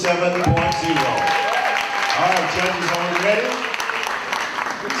 27.0. All right, judges, are we ready?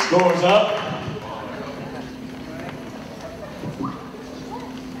 Scores up.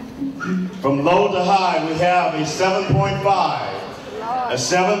 From low to high, we have a 7.5, a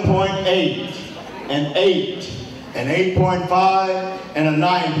 7.8, an 8, an 8.5, and a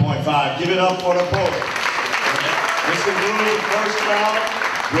 9.5. Give it up for the poet. This concludes the first round.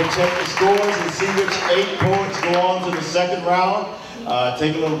 We'll check the scores and see which 8 poets go on to the second round.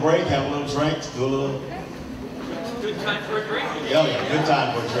 Take a little break, have a little drink, do a little... Good time for a drink. Yeah, good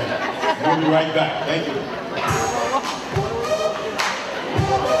time for a drink. We'll be right back. Thank you.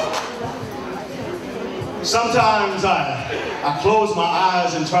 Sometimes I close my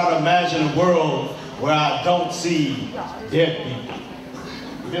eyes and try to imagine a world where I don't see dead people.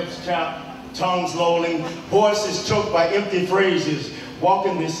 Lips chapped, tongues lolling, voices choked by empty phrases,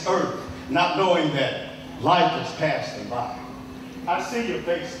 walking this earth, not knowing that life is passing by. I see your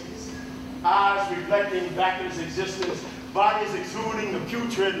faces, eyes reflecting backwards existence, bodies exuding the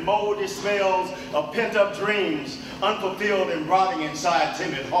putrid, moldy smells of pent-up dreams, unfulfilled and rotting inside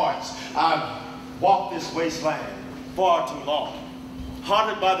timid hearts. I've walked this wasteland far too long,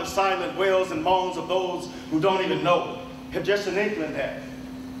 haunted by the silent wails and moans of those who don't even know, have just an inkling that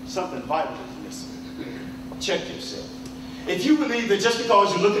something vital is missing. Check yourself. If you believe that just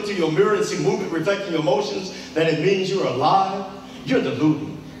because you look into your mirror and see movement reflecting your emotions, that it means you're alive, you're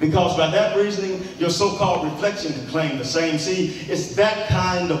deluding. Because by that reasoning, your so-called reflection can claim the same. See, it's that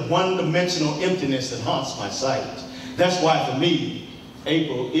kind of one-dimensional emptiness that haunts my sight. That's why, for me,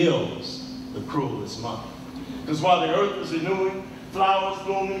 April is the cruelest month. Because while the earth is renewing, flowers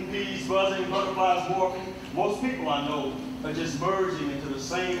blooming, bees buzzing, butterflies warping, most people I know are just merging into the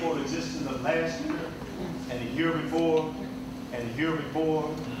same old existence of last year, and the year before, and the year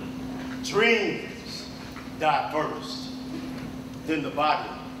before. Dreams die first, then the body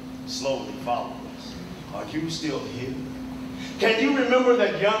slowly follows. Are you still here? Can you remember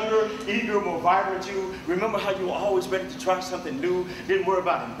that younger, eager, more vibrant you? Remember how you were always ready to try something new, didn't worry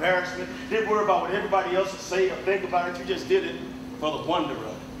about embarrassment, didn't worry about what everybody else would say or think about it, you just did it for the wonder of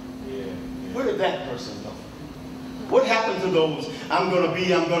it. Yeah. Where did that person go? What happened to those I'm gonna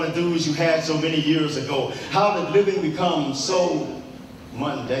be, I'm gonna do's you had so many years ago? How did living become so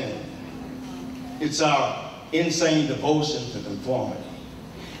mundane? It's our insane devotion to conformity.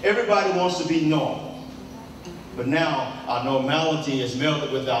 Everybody wants to be normal, but now our normality is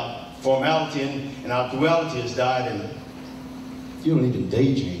melded with our formality and our duality has died, and you don't even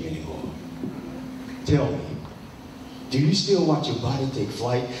daydream anymore. Tell me, do you still watch your body take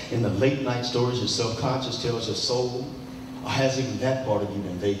flight in the late night stories your subconscious tells your soul? Or has even that part of you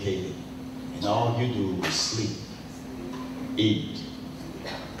been vacated and all you do is sleep, eat,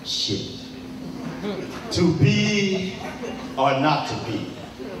 shit? To be or not to be?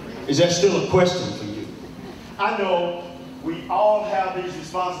 Is that still a question for you? I know we all have these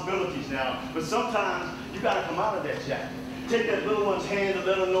responsibilities now, but sometimes you gotta come out of that jacket. Take that little one's hand and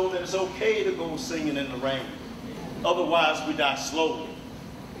let her know that it's okay to go singing in the rain. Otherwise, we die slowly,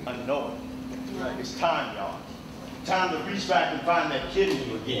 unknowing. It's time, y'all. Time to reach back and find that kid in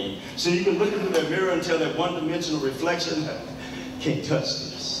you again, so you can look into that mirror and tell that one-dimensional reflection, can't touch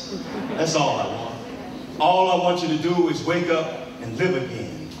this. That's all I want. All I want you to do is wake up and live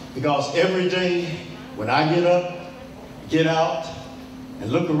again. Because every day, when I get up, get out, and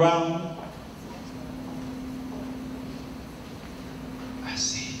look around, I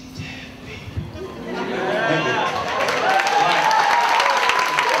see dead people.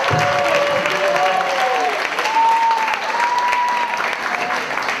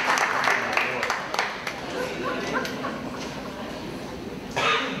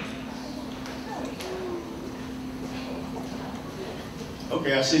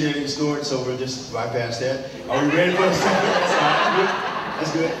 Okay, I see that in storage, so we'll just bypass that. Are we ready for the second?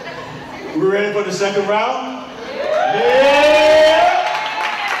 That's good. We ready for the second round? Yeah!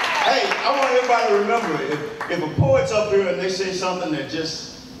 Hey, I want everybody to remember, if a poet's up here and they say something that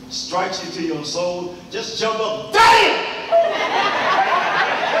just strikes you to your soul, just jump up, damn!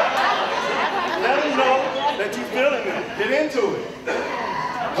 Let them know that you're feeling it. Get into it.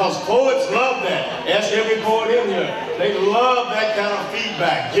 Because poets love that. Ask every poet in here. They love that kind of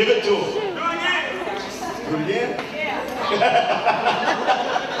feedback. Give it to them. Do it again. Do it again?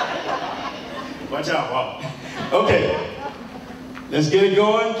 Watch out, wow. Okay. Let's get it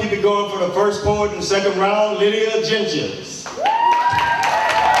going. Keep it going for the first poet in the second round, Lydia Gentius.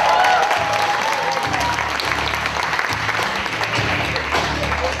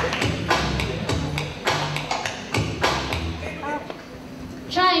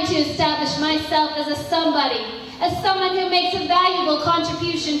 Trying to establish myself as a somebody, as someone who makes a valuable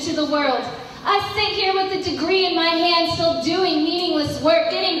contribution to the world. I sit here with a degree in my hand, still doing meaningless work,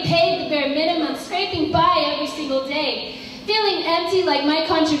 getting paid the bare minimum, scraping by every single day. Feeling empty like my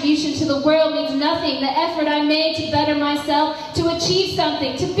contribution to the world means nothing. The effort I made to better myself, to achieve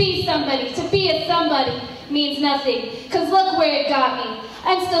something, to be somebody, to be a somebody means nothing. Cause look where it got me.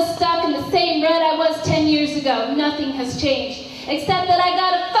 I'm still stuck in the same rut I was 10 years ago. Nothing has changed. Except that I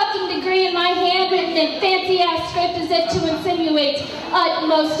got a fucking degree in my hand written in fancy-ass script as if to insinuate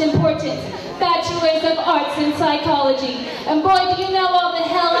utmost importance. Bachelor's of Arts in Psychology. And boy, do you know all the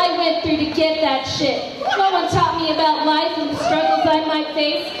hell I went through to get that shit. No one taught me about life and the struggles I might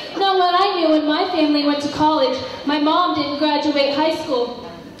face. No one I knew when my family went to college. My mom didn't graduate high school.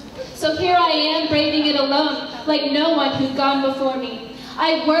 So here I am, braving it alone, like no one who's gone before me.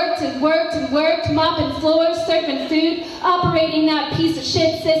 I worked and worked and worked, mopping floors, serving food, operating that piece of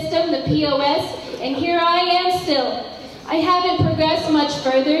shit system, the POS, and here I am still. I haven't progressed much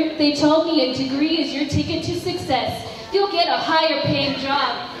further. They told me a degree is your ticket to success. You'll get a higher paying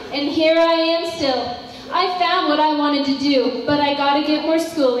job, and here I am still. I found what I wanted to do, but I gotta get more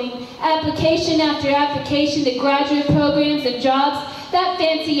schooling. Application after application to graduate programs and jobs. That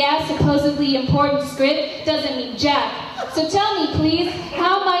fancy-ass supposedly important script doesn't mean jack. So tell me, please,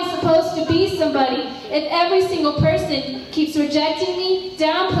 how am I supposed to be somebody if every single person keeps rejecting me,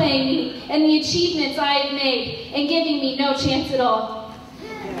 downplaying me, and the achievements I have made, and giving me no chance at all?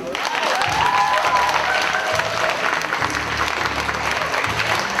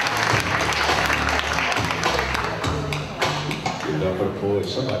 Give it up for the poet.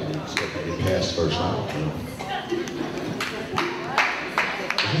 Somebody needs to get past first round.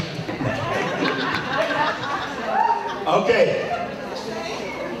 Okay.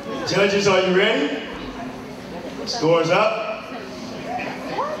 Judges, are you ready? Scores up.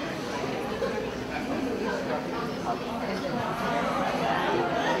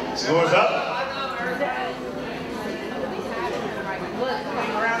 Scores up.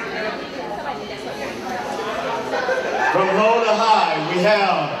 From low to high, we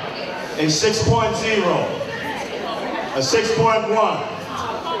have a 6.0, a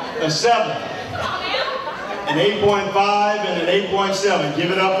 6.1, a 7, an 8.5, and an 8.7.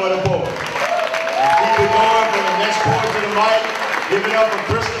 Give it up for the poet. And keep it going for the next poet to the mic. Give it up for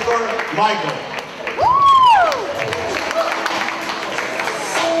Christopher Michael.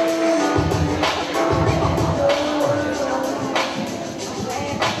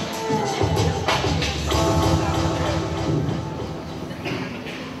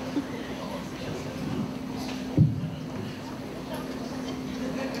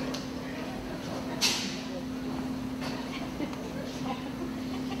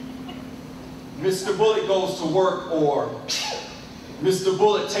 Mr. Bullet goes to work, or Mr.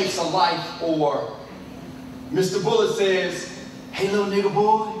 Bullet takes a life, or Mr. Bullet says, hey little nigga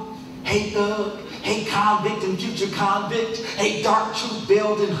boy, hey thug, hey convict and future convict, hey dark truth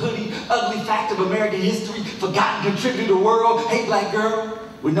veiled in hoodie, ugly fact of American history, forgotten contributor to the world, hey black girl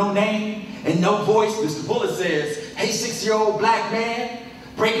with no name and no voice. Mr. Bullet says, hey 6-year-old black man,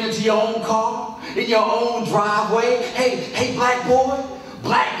 breaking into your own car, in your own driveway, hey black boy,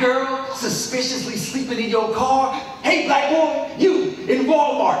 black girl, suspiciously sleeping in your car. Hey, black boy, you in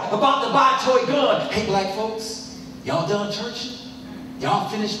Walmart about to buy a toy gun. Hey, black folks, y'all done churching? Y'all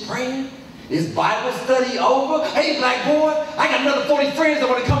finished praying? Is Bible study over? Hey, black boy, I got another 40 friends that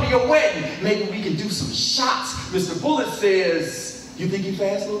want to come to your wedding. Maybe we can do some shots. Mr. Bullet says, you think you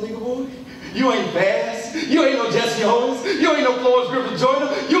fast, little nigga boy? You ain't fast. You ain't no Jesse Owens. You ain't no Florence Griffin Joyner.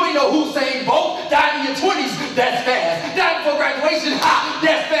 You ain't no Hussein Bolt. Died in your 20s, that's fast. Died before graduation, ha,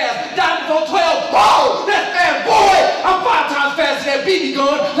 that's fast. Died before 12, oh, that's fast. Boy, I'm 5 times faster than that BB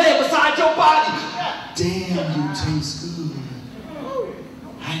gun laying beside your body. Damn, you taste good.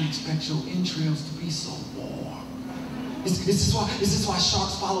 expect your entrails to be so warm. Is this why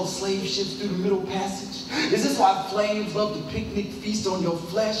sharks follow slave ships through the Middle Passage? Is this why flames love to picnic feast on your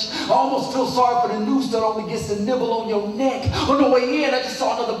flesh? I almost feel sorry for the noose that only gets to nibble on your neck. On the way in, I just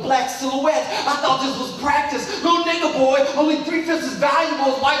saw another black silhouette. I thought this was practice. Little nigga boy, only 3/5 as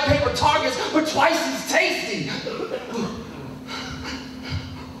valuable as white paper targets, but twice as tasty.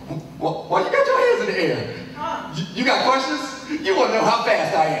 Why you got your hands in the air? You got questions? You want to know how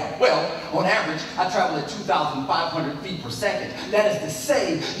fast I am? Well, on average, I travel at 2,500 feet per second. That is to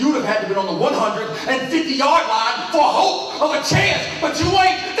say, you would have had to be on the 150-yard line for hope of a chance. But you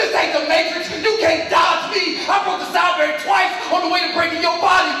ain't. This ain't the Matrix. You can't dodge me. I broke the sound barrier twice on the way to breaking your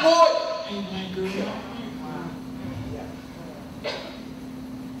body, boy. Hey, man, girl.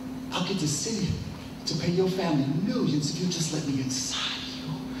 I'll get the city to pay your family millions if you just let me inside.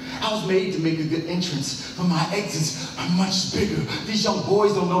 I was made to make a good entrance, but my exits are much bigger. These young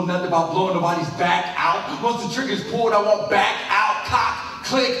boys don't know nothing about blowing nobody's back out. Once the trigger's pulled, I want back out, cock,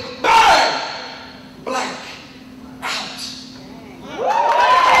 click, bang! Black out.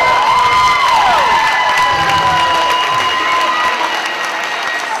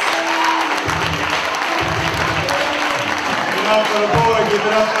 Give it up for the boy, give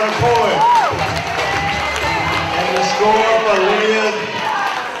it up for the boy. And the score for Leah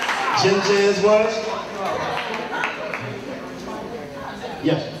Ginger's was?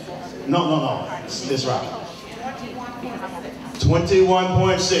 Yes. No. This right.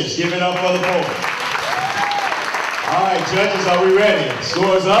 21.6. Give it up for the board. All right, judges, are we ready?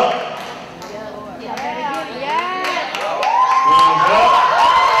 Scores up? Scores up.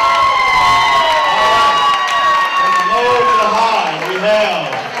 From low to the high, we have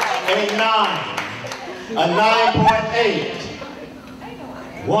a 9, a 9.8.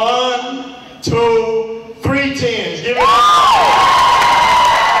 1, 2, 3 10s. Give it up.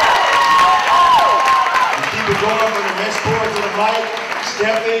 And keep it going for the next chord to the mic.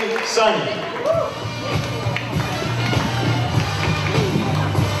 Steffi, Sonny.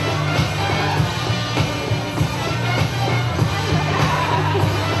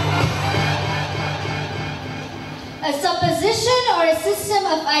 A supposition or a system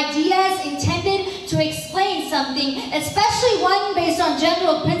of ideas intended to explain something, especially one based on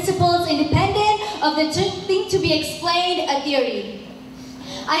general principles independent of the thing to be explained, a theory.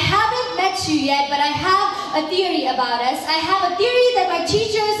 I haven't met you yet, but I have a theory about us. I have a theory that my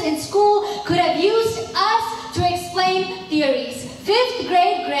teachers in school could have used us to explain theories. 5th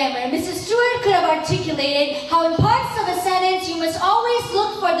grade grammar, Mrs. Stewart could have articulated how in parts of a sentence you must always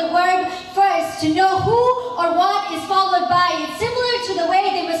look for the verb first to know who or what is followed by it, similar to the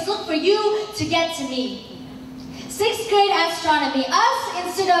way they must look for you to get to me. 6th grade astronomy, us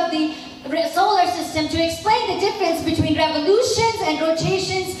instead of the solar system to explain the difference between revolutions and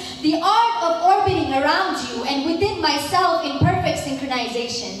rotations, the art of orbiting around you and within myself in perfect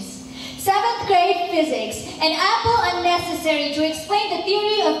synchronizations. 7th grade physics, an apple unnecessary to explain the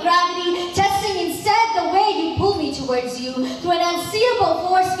theory of gravity, testing instead the way you pull me towards you, through an unseeable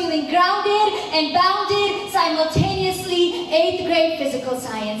force feeling grounded and bounded simultaneously. 8th grade physical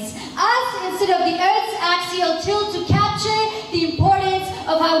science, us instead of the Earth's axial tilt to capture the importance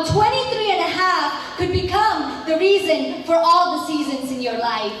of how 23.5 could become the reason for all the seasons in your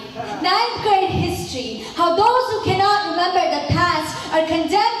life. 9th grade history, how those who cannot remember the past are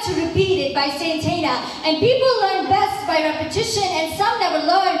condemned to repeat it by Santana, and people learn best by repetition, and some never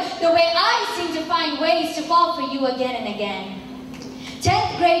learn the way I seem to find ways to fall for you again and again.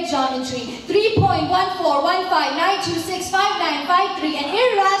 10th grade geometry, 3.1415926593, an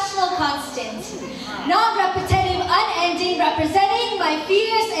irrational constant. Non-repetitive, unending, representing my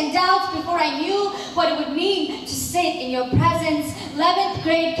fears and doubts before I knew what it would mean to sit in your presence. 11th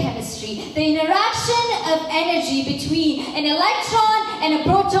grade chemistry, the interaction of energy between an electron and a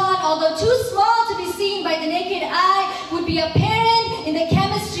proton, although too small to be seen by the naked eye, would be apparent in the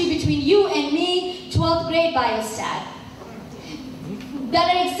chemistry between you and me. 12th grade biostat.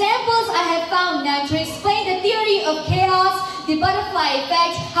 Better examples I have found now to explain the theory of chaos, the butterfly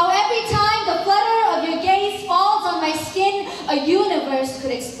effect, how every time the flutter of your gaze falls on my skin, a universe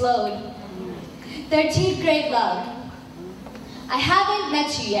could explode. 13th grade love. I haven't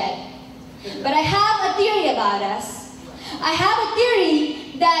met you yet, but I have a theory about us. I have a theory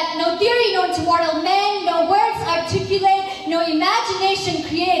that no theory known to mortal men, no words articulate, no imagination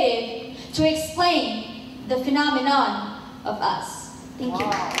created to explain the phenomenon of us. Thank you.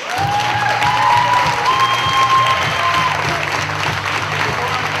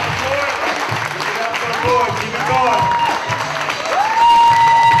 Keep it going.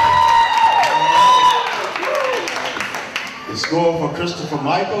 The score for for Christopher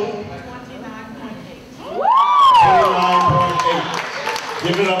Michael. 29.8.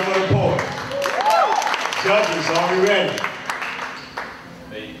 Give it up for the poet. Judges, are we ready?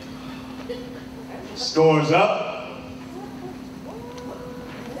 Scores up.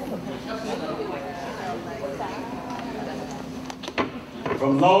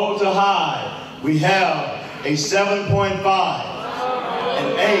 From low to high, we have a 7.5,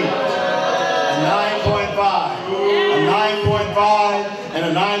 an 8, a 9.5, a 9.5, and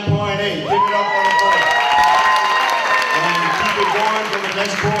a 9.8. Give it up for the board. And keep it going for the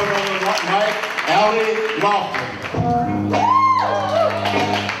next board on the right, Allie Lofton.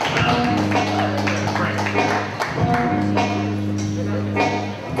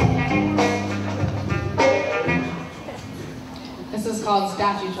 This is called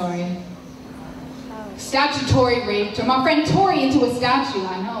statutory. Statutory raped, or my friend Tori into a statue.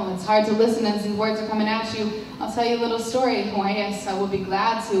 I know, it's hard to listen as these words are coming at you. I'll tell you a little story. Why, yes, I will be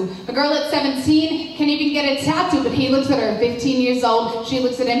glad to. A girl at 17 can't even get a tattoo, but he looks at her, 15 years old. She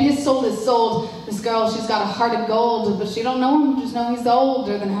looks at him, his soul is sold. This girl, she's got a heart of gold, but she don't know him, just know he's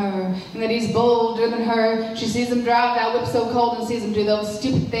older than her, and that he's bolder than her. She sees him drive that whip so cold and sees him do those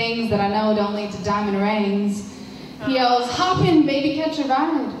stupid things that I know don't lead to diamond rings. He yells, "Hop in, baby, catch a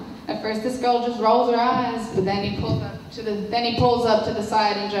ride." At first, this girl just rolls her eyes, but then he pulls up to the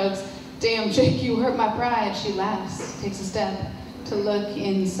side and jokes, "Damn, Jake, you hurt my pride." She laughs, takes a step to look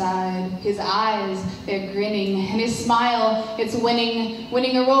inside. His eyes, they're grinning, and his smile, it's winning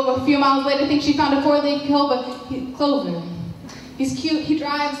her over. A few miles later, I think she found a four-leaf clover. He's cute, he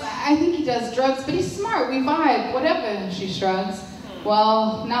drives, I think he does drugs, but he's smart, we vibe, whatever, she shrugs.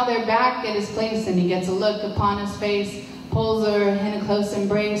 Well, now they're back at his place, and he gets a look upon his face, pulls her in a close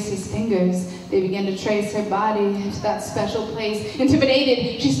embrace, his fingers, they begin to trace her body into that special place.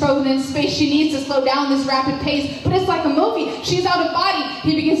 Intimidated, she's frozen in space, she needs to slow down this rapid pace, but it's like a movie, she's out of body.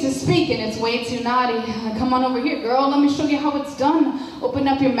 He begins to speak, and it's way too naughty. "Come on over here, girl, let me show you how it's done. Open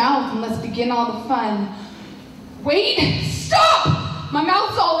up your mouth, and let's begin all the fun." "Wait, stop! My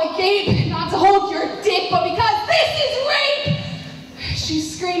mouth's all agape, not to hold your dick, but because this is rape!" She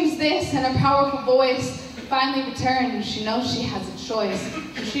screams this, and her powerful voice finally returns. She knows she has a choice.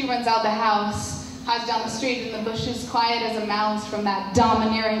 So she runs out the house, hides down the street in the bushes, quiet as a mouse from that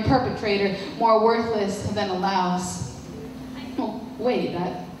domineering perpetrator, more worthless than a louse. Oh, wait,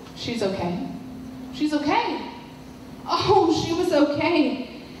 she's okay. She's okay. Oh, she was okay.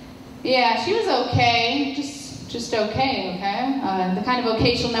 Yeah, she was okay. Just okay, okay? The kind of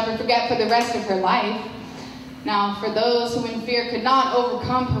okay she'll never forget for the rest of her life. Now, for those who in fear could not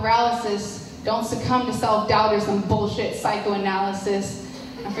overcome paralysis, don't succumb to self-doubt or some bullshit psychoanalysis.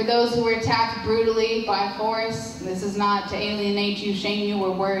 And for those who were attacked brutally by force, this is not to alienate you, shame you,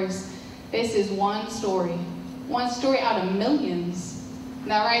 or worse. This is one story out of millions.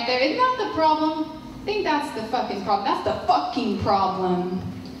 Now, right there, isn't that the problem? I think that's the fucking problem. That's the fucking problem.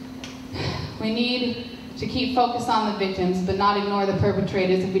 We need to keep focused on the victims, but not ignore the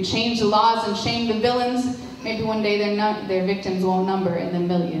perpetrators. If we change the laws and shame the villains, maybe one day their victims will number in the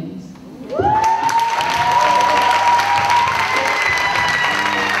millions. Give it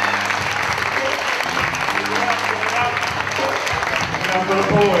up for the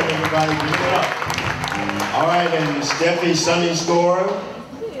board, everybody. Give it up. All right, and Steffi's Sunday score,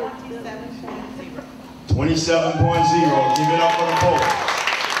 27.0. Give it up for the board.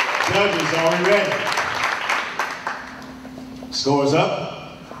 Judges, are we ready? Scores up.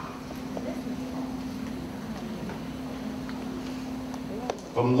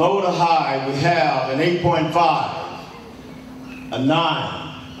 From low to high, we have an 8.5, a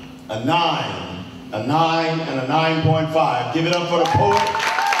 9, a 9, a 9, and a 9.5. Give it up for the poet,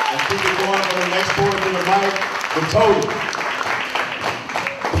 and keep it going for the next board to the right, the total.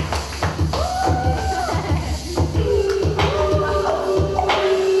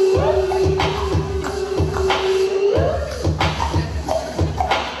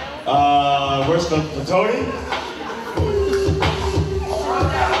 Where's the total?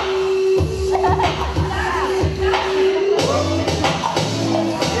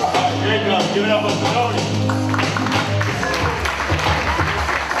 Give it up for Tony.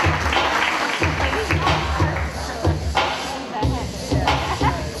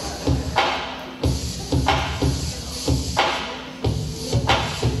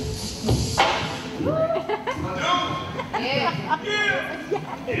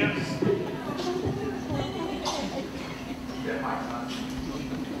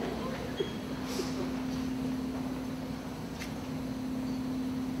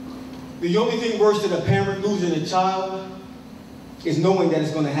 The only thing worse than a parent losing a child is knowing that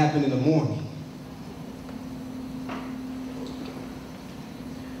it's going to happen in the morning.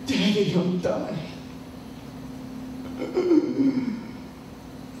 Daddy, I'm done.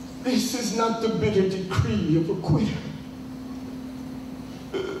 This is not the bitter decree of a quitter.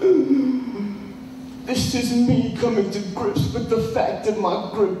 This is me coming to grips with the fact that my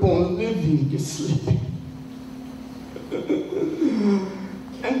grip on living is slipping.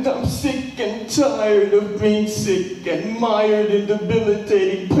 And I'm sick and tired of being sick and mired in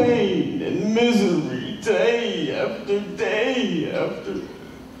debilitating pain and misery day after day after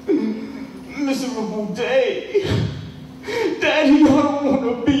miserable day. Daddy, I don't want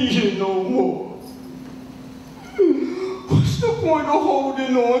to be here no more. What's the point of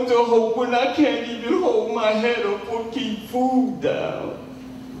holding on to hope when I can't even hold my head up or keep food down?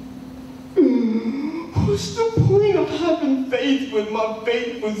 What's the point of having faith when my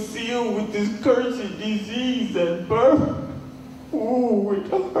faith was sealed with this cursed disease at birth? Ooh, it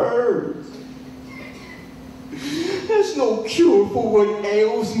hurts. There's no cure for what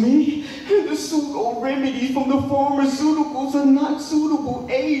ails me, and the pseudo remedies from the pharmaceuticals are not suitable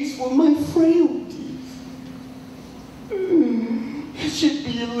aids for my frailties. It should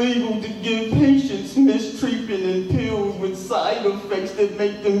be illegal to give patients mistreatment and pills with side effects that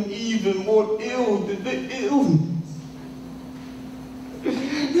make them even more ill than the illness.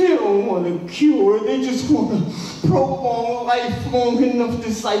 They don't want a cure, they just want to prolong life long enough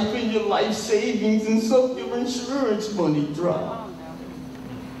to siphon your life savings and suck your insurance money dry.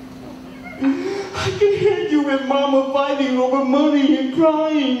 I can hear you and Mama fighting over money and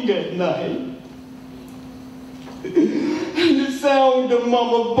crying at night. And the sound of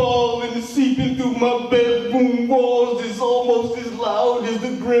Mama bawling seeping through my bedroom walls is almost as loud as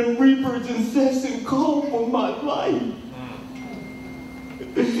the Grim Reaper's incessant call for my life.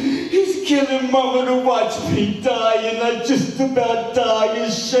 He's killing Mama to watch me die, and I just about die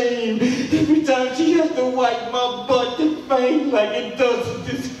in shame every time she has to wipe my butt and faint like it doesn't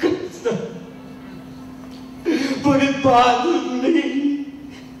disgust her. But it bothers me.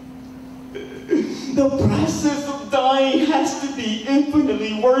 The process of dying has to be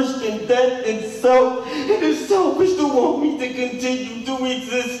infinitely worse than death itself. It is selfish to want me to continue to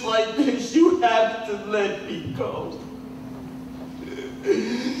exist like this. You have to let me go.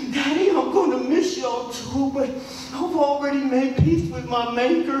 Daddy, I'm gonna miss y'all too, but I've already made peace with my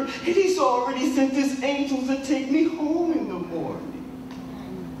maker, and he's already sent his angels to take me home in the morning.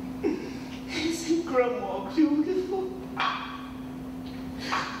 Isn't Grandma beautiful?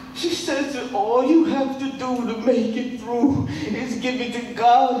 She says that all you have to do to make it through is give it to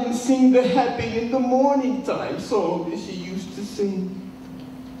God and sing the happy in the morning time song that she used to sing.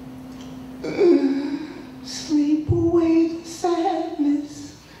 Sleep away the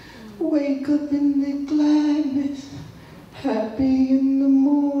sadness, wake up in the gladness, happy in the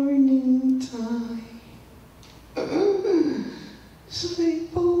morning time.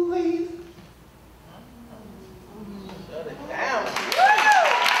 Sleep away. Shut it down.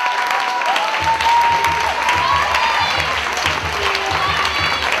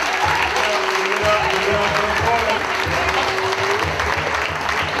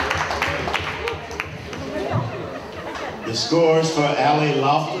 The scores for Allie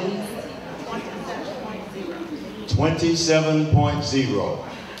Lofton, 27.0.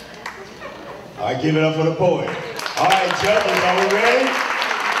 I give it up for the poet. All right, judges, are we ready?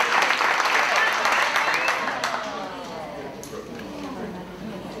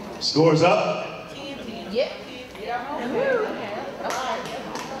 Scores up.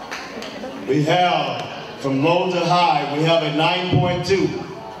 We have, from low to high, we have a 9.2,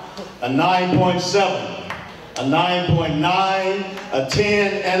 a 9.7, a 9.9, a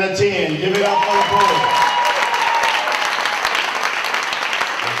 10, and a 10. Give it up for the poet.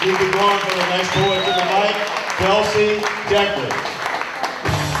 And keep it going for the next poet to the mic, Kelsey Decker.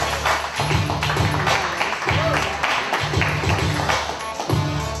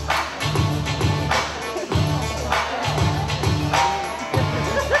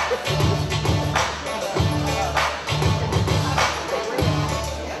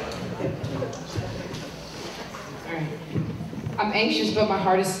 I'm anxious, but my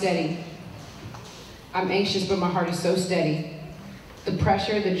heart is steady. I'm anxious, but my heart is so steady. The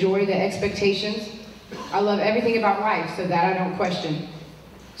pressure, the joy, the expectations. I love everything about life, so that I don't question.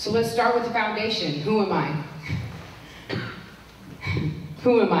 So let's start with the foundation. Who am I?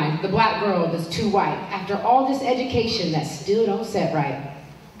 Who am I? The black girl that's too white. After all this education that still don't set right.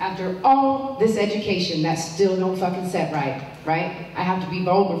 After all this education that still don't fucking set right, right? I have to be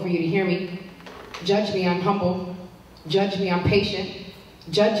vulgar for you to hear me. Judge me, I'm humble. Judge me, I'm patient.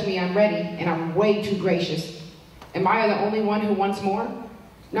 Judge me, I'm ready, and I'm way too gracious. Am I the only one who wants more?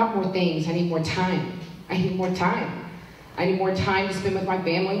 Not more things, I need more time. I need more time. I need more time to spend with my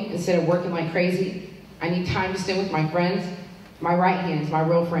family instead of working like crazy. I need time to spend with my friends, my right hands, my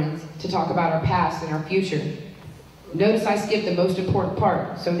real friends, to talk about our past and our future. Notice I skipped the most important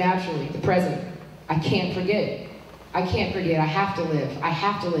part, so naturally, the present. I can't forget. I can't forget. I have to live. I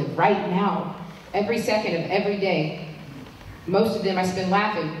have to live right now. Every second of every day. Most of them I spend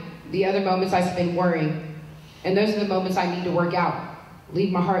laughing. The other moments I spend worrying. And those are the moments I need to work out.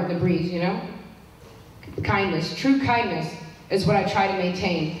 Leave my heart in the breeze, you know? Kindness, true kindness, is what I try to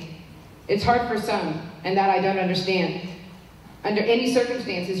maintain. It's hard for some, and that I don't understand. Under any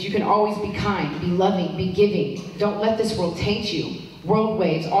circumstances, you can always be kind, be loving, be giving. Don't let this world taint you. World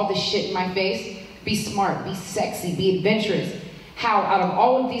waves, all this shit in my face. Be smart, be sexy, be adventurous. How, out of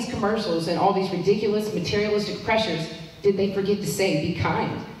all of these commercials and all these ridiculous materialistic pressures, did they forget to say, be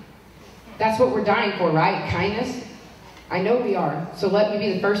kind? That's what we're dying for, right? Kindness? I know we are, so let me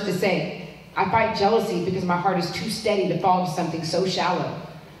be the first to say, I fight jealousy because my heart is too steady to fall into something so shallow.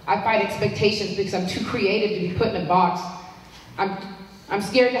 I fight expectations because I'm too creative to be put in a box. I'm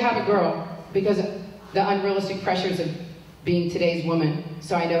scared to have a girl because of the unrealistic pressures of being today's woman.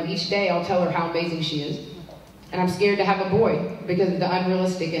 So I know each day I'll tell her how amazing she is. And I'm scared to have a boy because of the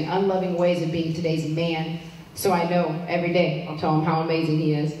unrealistic and unloving ways of being today's man. So I know every day I'll tell him how amazing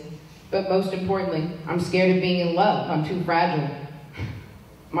he is. But most importantly, I'm scared of being in love. I'm too fragile.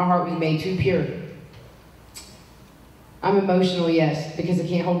 My heart was made too pure. I'm emotional, yes, because I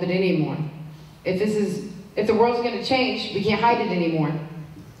can't hold it anymore. If the world's gonna change, we can't hide it anymore.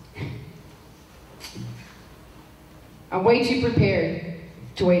 I'm way too prepared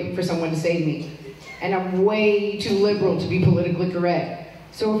to wait for someone to save me. And I'm way too liberal to be politically correct.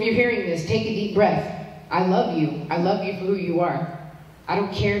 So if you're hearing this, take a deep breath. I love you. I love you for who you are. I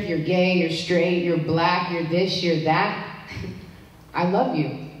don't care if you're gay, you're straight, you're black, you're this, you're that. I love you.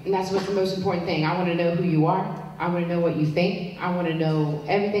 And that's what's the most important thing. I want to know who you are. I want to know what you think. I want to know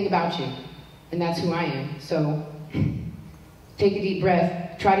everything about you. And that's who I am. So take a deep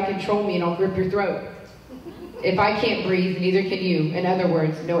breath. Try to control me and I'll grip your throat. If I can't breathe, neither can you. In other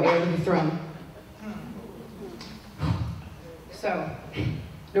words, no air to the throne. So,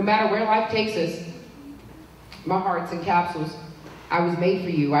 no matter where life takes us, my heart's in capsules. I was made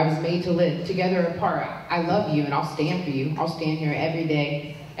for you. I was made to live together apart. I love you and I'll stand for you. I'll stand here every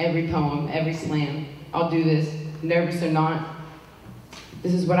day, every poem, every slam. I'll do this, nervous or not.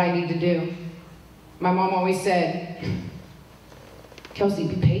 This is what I need to do. My mom always said, Kelsey,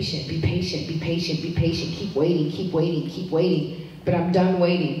 be patient, be patient, be patient, be patient. Keep waiting, keep waiting, keep waiting. But I'm done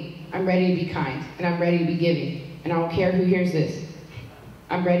waiting. I'm ready to be kind and I'm ready to be giving. And I don't care who hears this.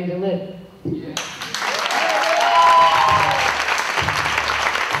 I'm ready to live. Yeah.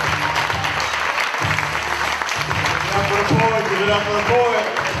 Give it up for the poet.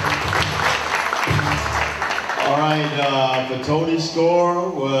 All right, the total score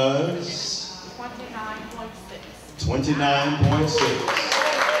was 29.6. 29.6.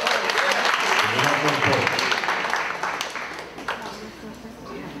 Give it up for the poet.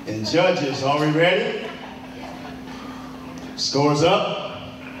 And judges, are we ready? Scores up.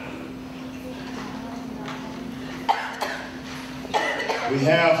 We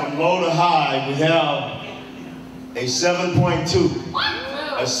have from low to high, we have a 7.2,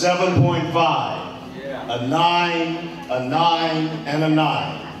 a 7.5, a 9, a 9, and a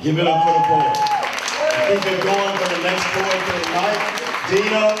 9. Give it up for the poet. And keep it going for the next poet for the night,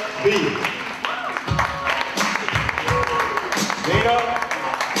 Dina B. Dina.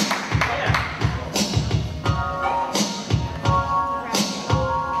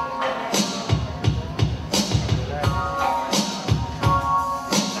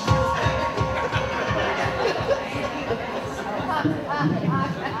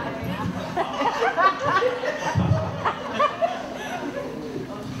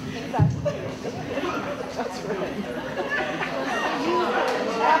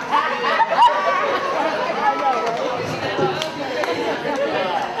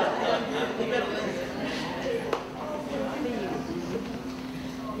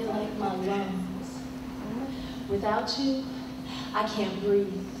 Without you, I can't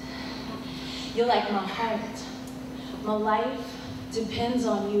breathe. You're like my heart. My life depends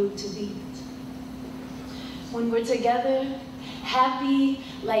on you to beat. When we're together, happy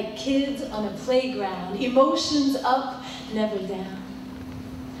like kids on a playground, emotions up, never down.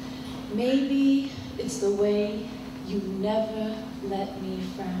 Maybe it's the way you never let me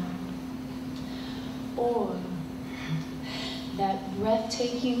frown. Or that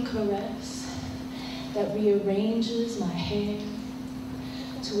breathtaking caress that rearranges my hair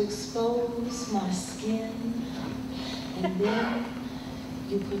to expose my skin, and then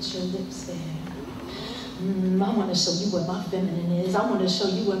you put your lips there, I want to show you where my feminine is. I want to show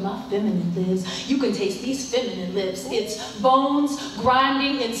you where my feminine lives. You can taste these feminine lips. It's bones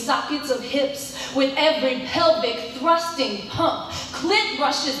grinding in sockets of hips with every pelvic thrusting pump. Clit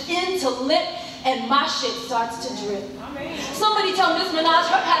rushes into lip and my shit starts to drip. Somebody tell Miss Minaj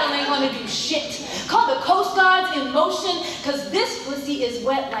her paddle ain't gonna do shit. Call the Coast Guards in motion, cause this pussy is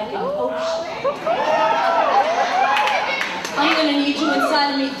wet like an ocean. I'm gonna need you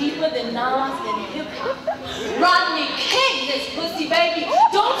inside of me deeper than Nas and hip hop. Rodney King this pussy, baby.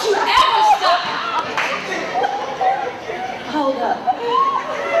 Don't you ever stop. Hold up.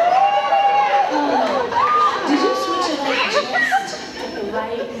 Did you switch it up just at the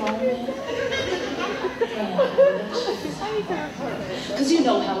right moment? Cause you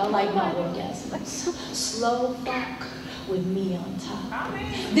know how I like my orgasms. Slow fuck with me on top.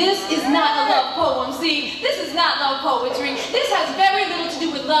 This is not a love poem, see? This is not love poetry. This has very little to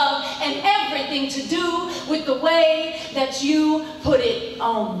do with love and everything to do with the way that you put it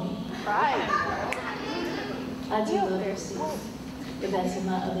on me. Right. I do love you, see, but that's in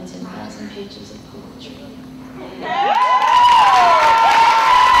my other 10,000 pages of poetry.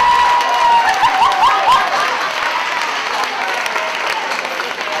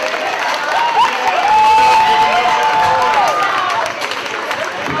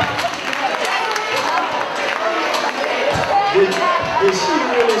 Did she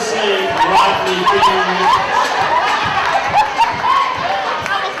really say Rodney King?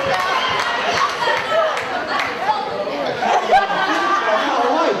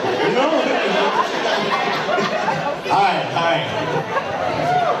 All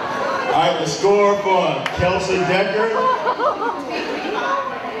right, the score for Kelsey Decker,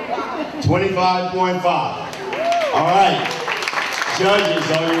 25.5. All right, judges,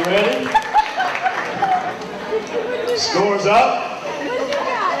 are you ready? Scores up.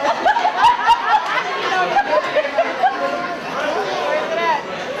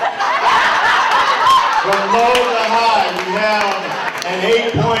 From low to high, we have an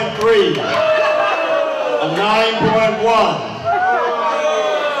 8.3, a 9.1,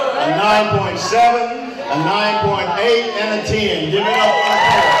 a 9.7, a 9.8, and a 10. Give it up for the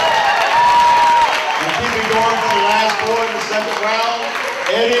pair. And keep it going for the last four in the second round.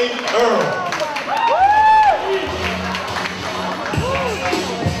 Eddie Earl.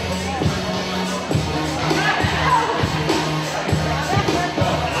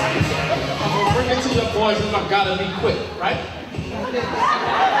 Boys, I gotta be quick, right?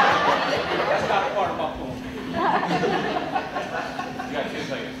 That's not part of my poem. You got 10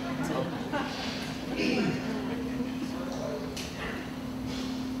 seconds.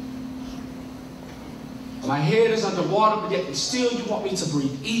 My head is underwater, but yet still you want me to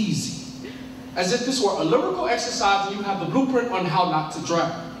breathe easy. As if this were a lyrical exercise and you have the blueprint on how not to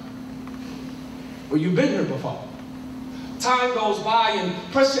drown. Well, you've been here before. Time goes by and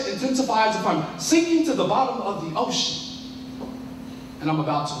pressure intensifies if I'm sinking to the bottom of the ocean and I'm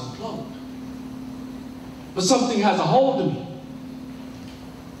about to implode. But something has a hold of me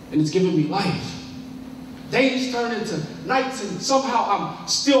and it's giving me life. Days turn into nights and somehow I'm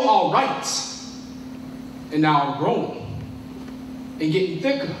still all right. And now I'm growing and getting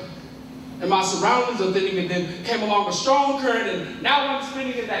thicker. And my surroundings are thinning, and then came along a strong current, and now I'm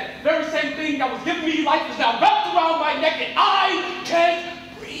spinning, and that very same thing that was giving me life is now wrapped around my neck, and I can't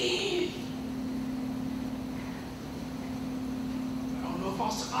breathe. I don't know if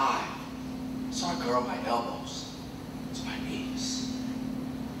I'll survive, so I curl my elbows to my knees.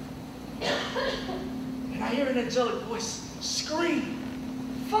 And I hear an angelic voice scream,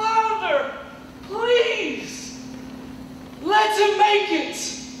 "Father, please, let him make it."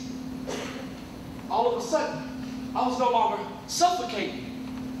 All of a sudden, I was no longer suffocating.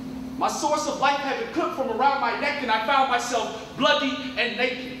 My source of life had been clipped from around my neck, and I found myself bloody and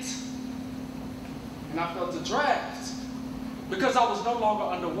naked. And I felt a draft because I was no longer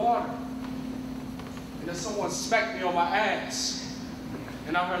underwater. And then someone smacked me on my ass,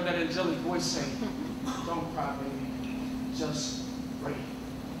 and I heard that angelic voice say, "Don't cry, baby, just breathe."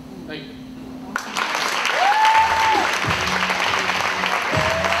 Thank you.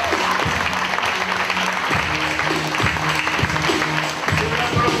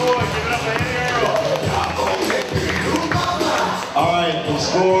 All right, the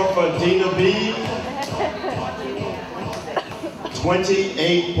score for Dina B,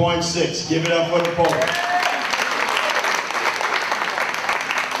 28.6. Give it up for the poll.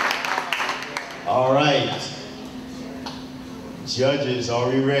 All right, judges, are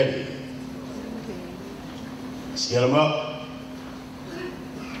we ready? Let's get them up.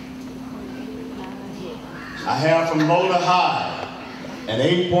 I have from low to high an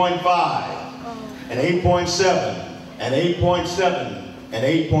 8.5, an 8.7, an 8.7, an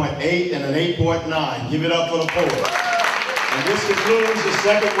 8.8, and an 8.9. Give it up for the poets. And this concludes the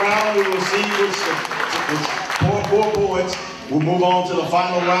second round. We will see which four poets will move on to the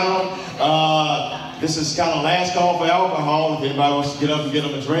final round. This is kind of last call for alcohol. If anybody wants to get up and get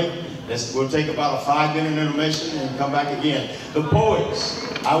them a drink, we'll take about a 5-minute intermission and come back again. The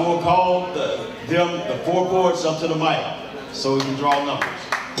poets, I will call the four poets up to the mic so we can draw numbers.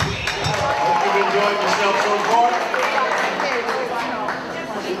 Hope you've enjoyed yourself so far.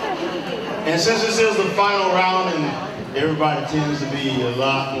 And since this is the final round and everybody tends to be a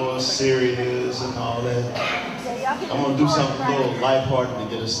lot more serious and all that, I'm going to do something a little lighthearted to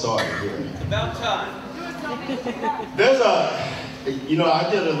get us started here. About time. There's I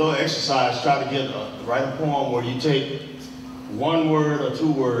did a little exercise, try to write a poem where you take one word or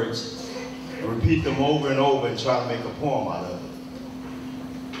two words and repeat them over and over and try to make a poem out of it.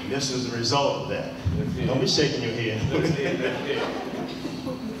 And this is the result of that. Don't be shaking your head.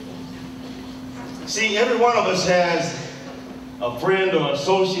 See, every one of us has a friend or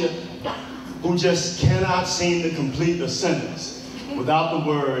associate who just cannot seem to complete a sentence without the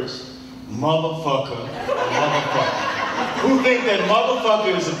words motherfucker or motherfucker. Who think that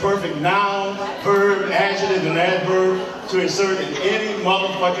motherfucker is a perfect noun, verb, adjective, and adverb to insert in any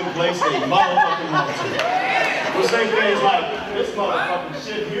motherfucking place they motherfucking want to. We'll say things like, this motherfucking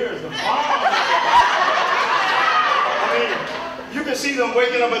shit here is the bomb. I mean, you can see them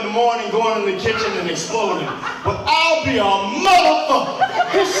waking up in the morning, going in the kitchen and exploding. But I'll be a motherfucker.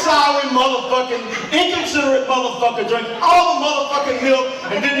 This sorry motherfucking, inconsiderate motherfucker drank all the motherfucking milk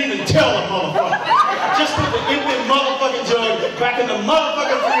and didn't even tell the motherfucker. Just put the empty motherfucking jug back in the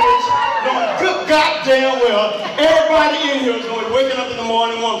motherfucking fridge, knowing good goddamn well everybody in here is going to be waking up in the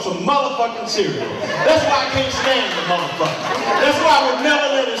morning wanting some motherfucking cereal. That's why I can't stand the motherfucker. That's why I would never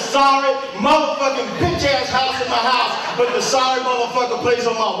let this sorry motherfucking bitch ass house in my house, but the sorry motherfucker plays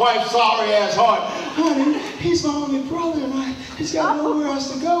on my wife's sorry ass heart. Honey, he's my only brother and he's got nowhere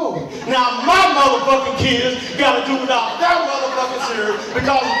else to go. Now my motherfucking kids got to do without that motherfucking cereal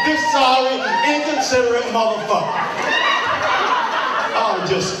because of this sorry, inconsiderate motherfucker. I'll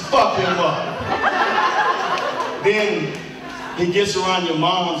just fuck him up. Then he gets around your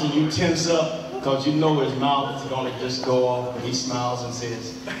moms and you tense up because you know his mouth is going to just go off and he smiles and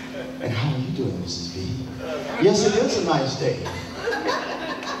says, and how are you doing, Mrs. B? Yes, it is a nice day.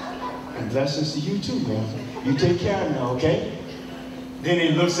 And blessings to you too, man. You take care of me, okay? Then he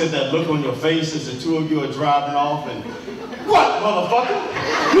looks at that look on your face as the two of you are driving off and, what, motherfucker?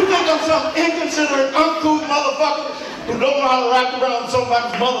 You think I'm some inconsiderate, uncouth motherfucker who don't know how to wrap around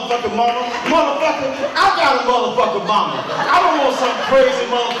somebody's motherfucking mama? Motherfucker, I got a motherfucking mama. I don't want some crazy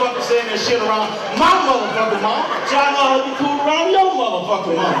motherfucker saying that shit around my motherfucking mama. So I know how to be cool around your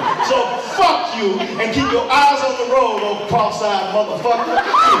motherfucking mama. So fuck you and keep your eyes on the road, old cross-eyed motherfucker.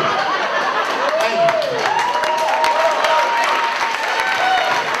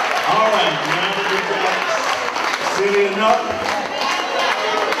 All right, now that we got silly enough,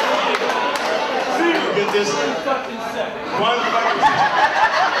 we'll get this 1 fucking second.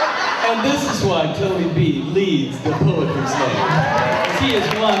 And this is why Tony B leads the Poetry Slam. He is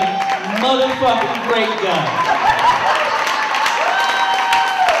one motherfucking great guy.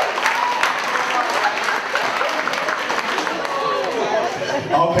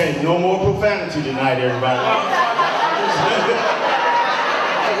 Okay, no more profanity tonight, everybody.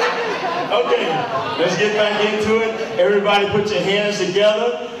 Okay, let's get back into it. Everybody put your hands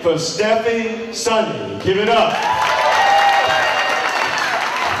together for Steffi Sunday. Give it up.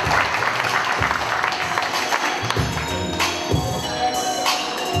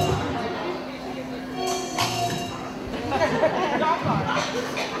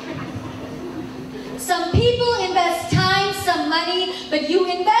 Some people invest time, some money, but you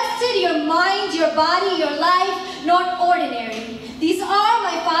invested your mind, your body, your life, not ordinary. These are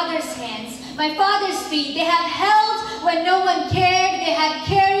my father's hands, my father's feet. They have held when no one cared. They have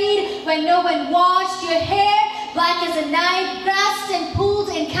carried when no one watched. Your hair, black as a night, grasped and pulled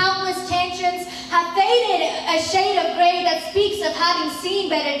in countless tantrums, have faded a shade of gray that speaks of having seen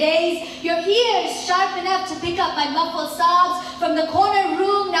better days. Your ears, sharp enough to pick up my muffled sobs from the corner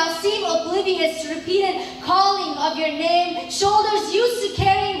room, now seem oblivious to repeated calling of your name. Shoulders used to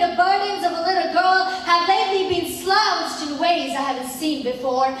carrying the burdens of a little girl have lately been slouched in ways I haven't seen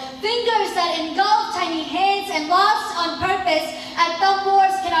before. Fingers that engulf tiny hands and lost on purpose at thumb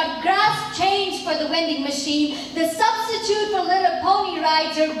wars cannot grasp change for the vending machine. The substitute for little pony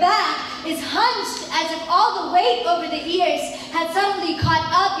rides, your back is hunched as if all the weight over the ears had suddenly caught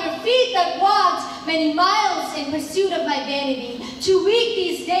up. Your feet that walked many miles in pursuit of my vanity, too weak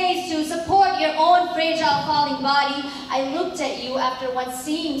these days to support your own fragile falling body, I looked at you after what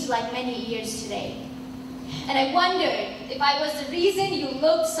seemed like many years today. And I wondered if I was the reason you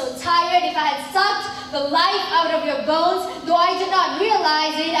looked so tired, if I had sucked the life out of your bones. Though I did not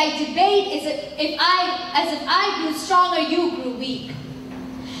realize it, I debate as if I grew stronger, you grew weak.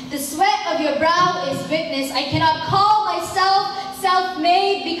 The sweat of your brow is witness. I cannot call myself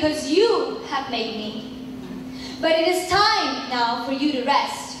self-made because you have made me. But it is time now for you to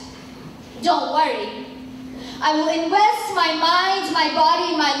rest. Don't worry. I will invest my mind, my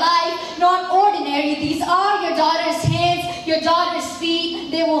body, my life, not ordinary. These are your daughter's hands, your daughter's feet.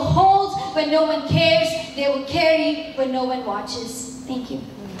 They will hold when no one cares. They will carry when no one watches. Thank you. Give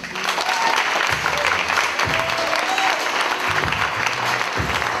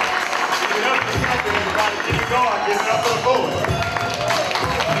it up for something, everybody. Keep it going. Give it up for the board.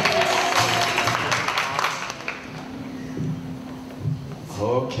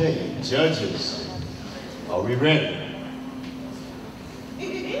 Okay, judges, are we ready?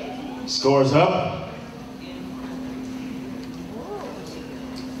 Scores up.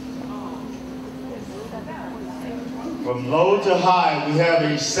 From low to high, we have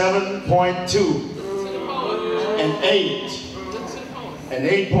a 7.2, an 8, an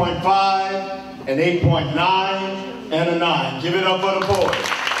 8.5, an 8.9, and a 9. Give it up for the board.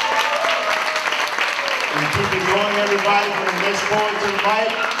 And keep it going, everybody, from the next point to the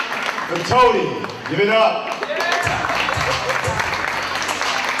right. For Tony, give it up.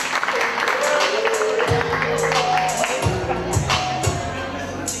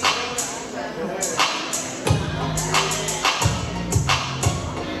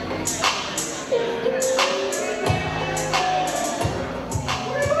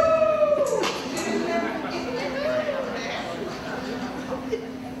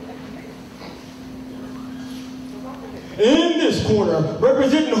 In this corner,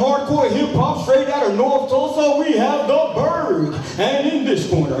 representing hardcore hip-hop straight out of North Tulsa, we have the Bird. And in this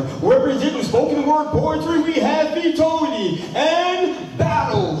corner, representing spoken word poetry, we have Vitodi and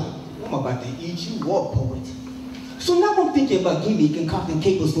Battle. I'm about to eat you up, poet. So now I'm thinking about gimme concocting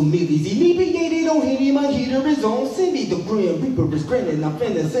capers for millies. Inebriated on hitting my heater is on. Send me the grim reaper is grinning. I'm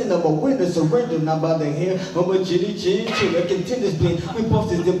finna send them a winner surrender. Not by the hair of a chitty chin chin. A contender's blend with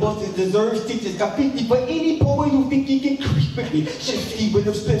busters and busters deserves stitches. Got 50 for any poet who think he can creep with me. Shifty with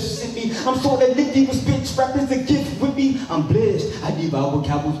them spliffs in me. I'm sorta nifty with spits. Rappers a gift with me. I'm blessed. I devour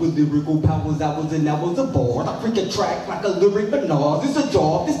cowboys with lyrical powers. Hours and hours of bars. I freak a track like a lyric banana. This a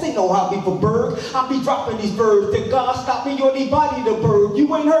job. This ain't no hobby for Berg. I be dropping these birds. God stop me or they body the bird.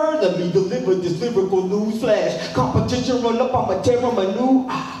 You ain't heard of me deliver this lyrical news flash. Competition run up, I'ma tear them anew.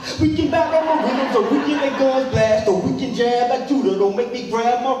 We can battle my rhythms or we can make guns blast or we can jab like Judah. Don't make me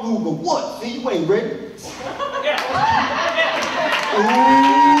grab my Ruger. What? See, you ain't ready?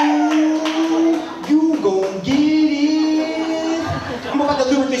 Ooh, you gon' get it. I'm about to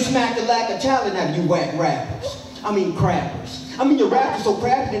lyrically smack the lack of talent out of you whack rappers. I mean crappers. I mean, your rappers so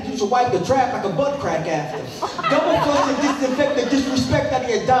crappy that you should wipe the trap like a butt crack after. Double flush and disinfect the disrespect out of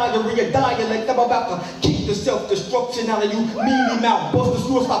your diarrhea dialect. I'm about to kick the self-destruction out of you mealy mouth busters.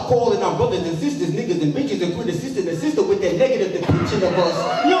 You'll stop calling our brothers and sisters, niggas and bitches and quit assisting the sister with that negative depiction of us.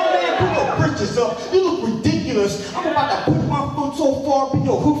 Young man, put your britches up. You look ridiculous. I'm about to put my foot so far up in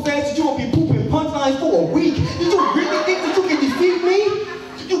your hoof ass that you won't be pooping punchlines for a week. Did you really think that you can defeat me?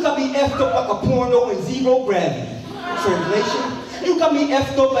 You got me effed up like a porno in zero gravity. Translation, you got me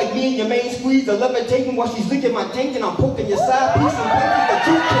effed up like me and your main squeeze are levitating while she's licking my tank and I'm poking your side piece and places that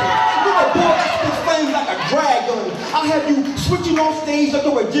you can. You're a boy that spits flames like a dragon. I'll have you switching on stage like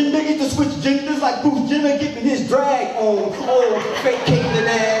your agenda is to switch genders like Bruce Jenner getting his drag on. Oh, fake Caitlyn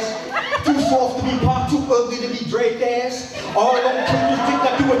ass. Too soft to be pop, too ugly to be Drake ass. All on Kendrick's dick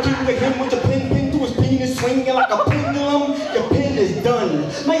like you were king to him with your pin to his penis swinging like a pendulum. Your pen is done.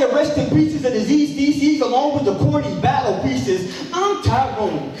 May it rest in pieces of disease DCs along with the corny battle pieces. I'm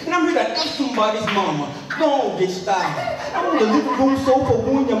Tyrone, and I'm here to F somebody's mama. Don't get started. I'm on the living room sofa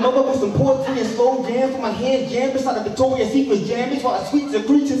wooing your mother with some poetry and slow jams with my hands jammed beside a Victoria's Secret jammies while I sweet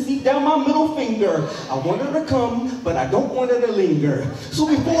secretion seep down my middle finger. I want her to come, but I don't want her to linger. So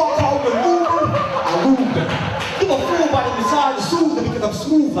before I call her Uber, I lube her. Give a fool by the massage and soothe her because I'm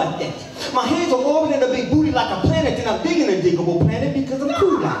smooth like that. My hands are orbiting a big booty like a planet, and I'm digging a diggable planet because I'm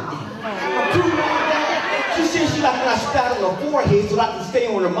cool like that. I'm cool like that. She said she like when I spat on her forehead so I can stay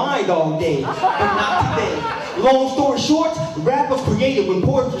on her mind all day, but not today. Long story short, rap was created when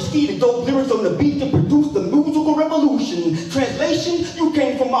poetry skied dope lyrics on the beat and produced the musical revolution. Translation, you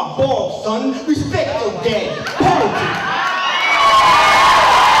came from my balls, son. Respect your daddy. Poetry.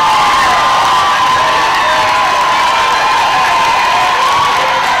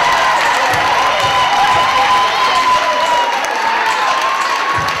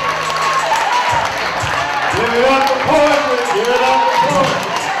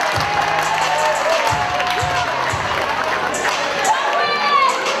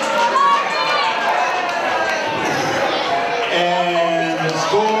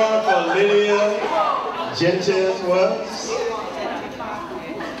 Judges was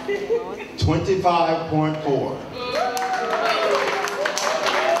 25.4.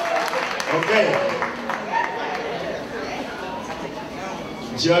 Okay.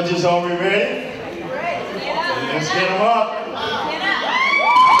 Judges, are we ready? Let's get them up.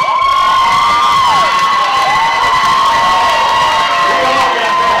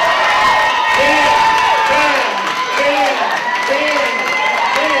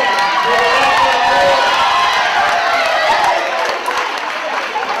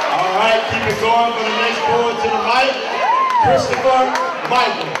 Going for the next board to the right, Christopher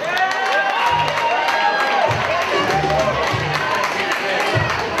Michael.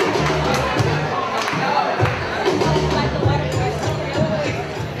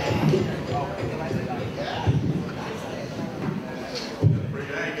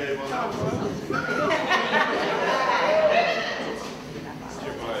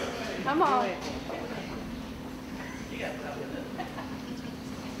 Come on.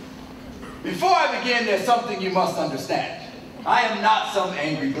 Before I begin, there's something you must understand. I am not some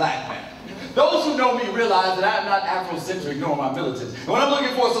angry black man. Those who know me realize that I am not Afrocentric nor am I militant. And when I'm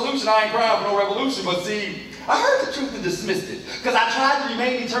looking for a solution, I ain't crying for no revolution, but see, I heard the truth and dismissed it. Because I tried to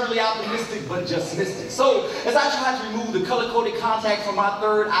remain eternally optimistic, but just missed it. So, as I tried to remove the color-coded contact from my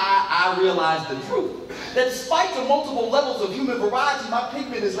third eye, I realized the truth. That despite the multiple levels of human variety, my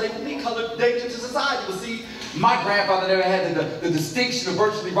pigment is labeled me colored danger to society. But see, my grandfather never had the distinction of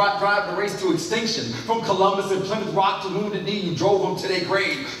virtually driving the race to extinction. From Columbus and Plymouth Rock to Wounded Knee, you drove them to their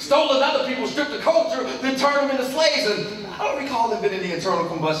grave. Stolen other people, stripped the culture, then turned them into slaves. And I don't recall inventing the internal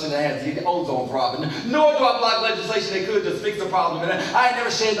combustion that has the ozone problem. Nor do I block legislation that could just fix the problem. And I ain't never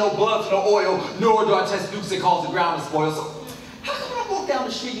shed no blood for no oil, nor do I test nukes that cause the ground to spoil. So how come when I walk down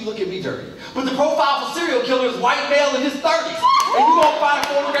the street you look at me dirty? But the profile for serial killer is white male in his 30s. And you won't find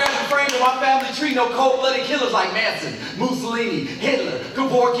photographs and frames of my family tree no cold-blooded killers like Manson, Mussolini, Hitler,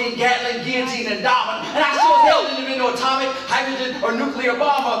 Kevorkian, Gatling, Guillotine, and Dahmer. And I sure as hell didn't invent no atomic, hydrogen, or nuclear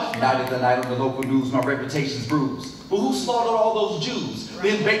bomber. Night after night on the local news, my reputation's bruised. But who slaughtered all those Jews?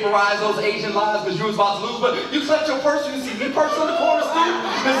 Then vaporized those Asian lives because you was about to lose. But you clutch your purse, you see me purse on the corner stool.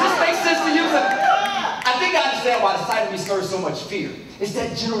 Does this make sense to you? I think I understand why the sight of me stirs so much fear. It's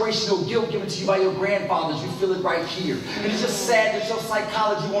that generational guilt given to you by your grandfathers. You feel it right here. And it's just sad that your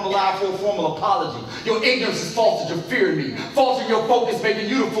psychology won't allow for a formal apology. Your ignorance is false that you're fearing me. Faltering your focus, making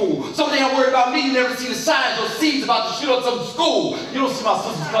you the fool. So damn worried about me, you never see the signs or seeds about to shoot up some school. You don't see my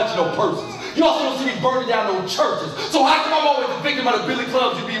sisters clutching no purses. You also don't see me burning down no churches. So how come I'm always the victim of the billy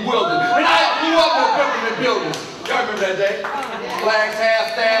clubs you bewildered? And I blew up no government buildings. Y'all remember that day? Flags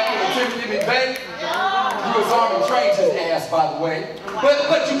half-staffed with a Timothy McVeigh. U.S. Army trained his ass, by the way.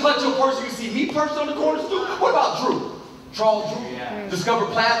 But you clutch your purse, you see me perched on the corner stool. What about Drew? Charles Drew? Discovered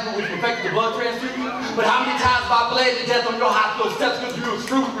plasma which perfected the blood transfusion? But how many times have I bled to death on your hospital steps because you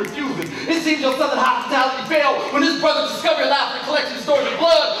were refusing? It seems your southern hospitality failed when his brother discovered a life collection of storage of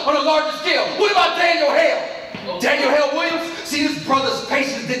blood on a larger scale. What about Daniel Hale? Daniel Hale Williams? See, his brother's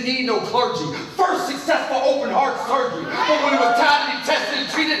patients didn't need no clergy. First successful open heart surgery. But when it was time to be tested and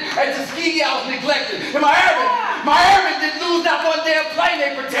treated at Tuskegee, I was neglected. And my airmen didn't lose not one damn plane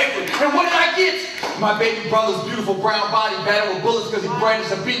they protected. And what did I get? My baby brother's beautiful brown body battered with bullets because he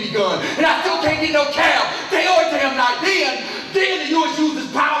brandished a BB gun. And I still can't get no cab. Day or damn night. Then the U.S. used its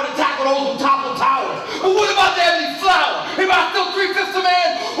power to tackle those who toppled towers. But what about the Ebony Flower? Am I still 3/5 a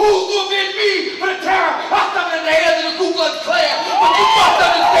man? Who's going to avenge me for the terror I suffered in the hands of the Ku Klux Klan? But you must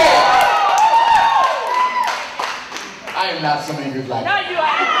understand. I am not some angry black man. No, you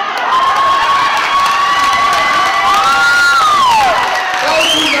are. Those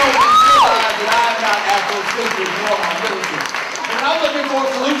who know me realize that I am not Afrocentric nor my militant. When I'm looking for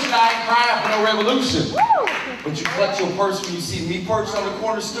a solution, I ain't crying for no revolution. But you clutch your purse when you see me perched on the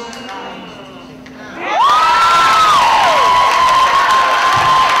corner stool?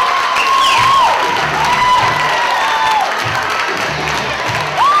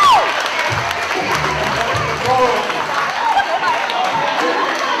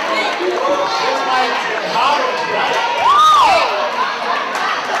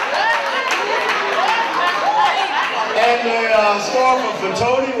 And the score for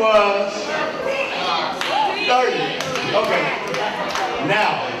Tony was 30. Okay. Now,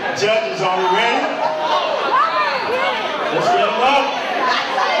 judges, are we ready? Let's get them up.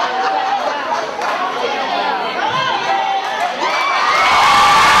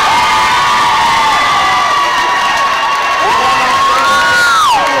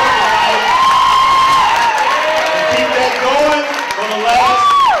 Keep that going for the last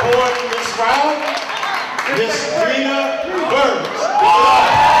board in this round. Miss Rena Burns.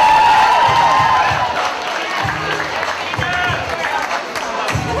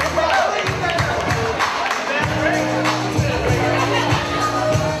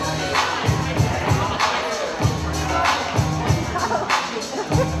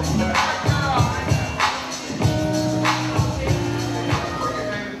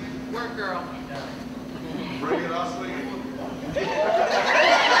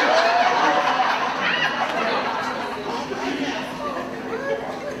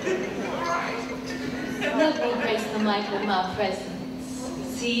 my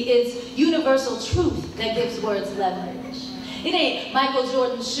presence. See, it's universal truth that gives words leverage. It ain't Michael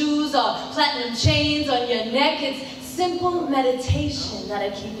Jordan shoes or platinum chains on your neck. It's simple meditation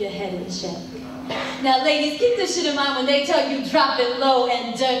that'll keep your head in check. Now, ladies, keep this shit in mind when they tell you drop it low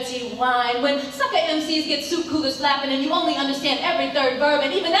and dirty wine. When sucker MCs get soup coolers slapping and you only understand every third verb,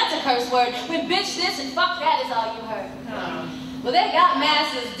 and even that's a curse word. When bitch this and fuck that is all you heard. Well, they got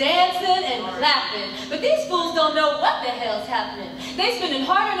masses dancing and clapping, but these fools don't know what the hell's happening. They spending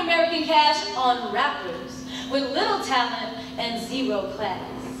hard-earned American cash on rappers with little talent and zero class.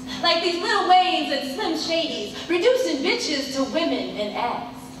 Like these Lil Waynes and Slim Shadys, reducing bitches to women and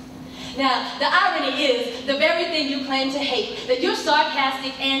ass. Now, the irony is, the very thing you claim to hate, that your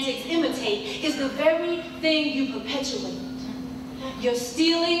sarcastic antics imitate, is the very thing you perpetuate. You're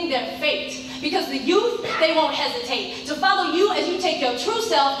stealing their fate. Because the youth, they won't hesitate to follow you as you take your true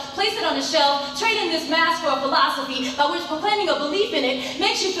self, place it on a shelf, trade in this mask for a philosophy by which proclaiming a belief in it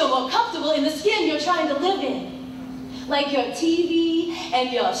makes you feel more comfortable in the skin you're trying to live in. Like your TV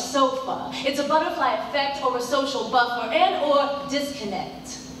and your sofa. It's a butterfly effect or a social buffer and or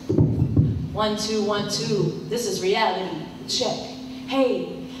disconnect. 1, 2, 1, 2. This is reality. Check.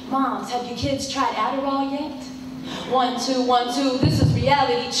 Hey, moms, have your kids tried Adderall yet? 1, 2, 1, 2. This is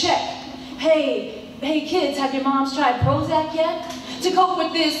reality. Check. Hey kids, have your moms tried Prozac yet? To cope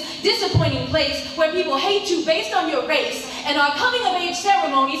with this disappointing place where people hate you based on your race and our coming of age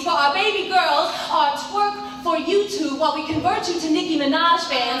ceremonies for our baby girls are twerk for YouTube while we convert you to Nicki Minaj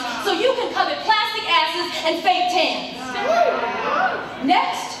fans so you can covet plastic asses and fake tans.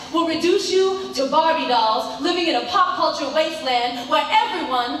 Next, we'll reduce you to Barbie dolls living in a pop culture wasteland where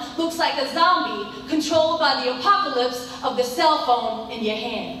everyone looks like a zombie controlled by the apocalypse of the cell phone in your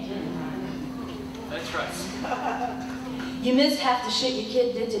hand. That's right. You missed half the shit your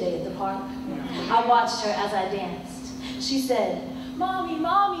kid did today at the park. I watched her as I danced. She said, "Mommy,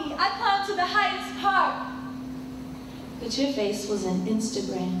 Mommy, I climbed to the highest part." But your face was in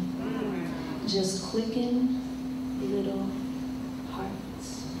Instagram, just clicking little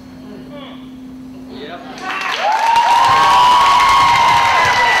hearts. Yep.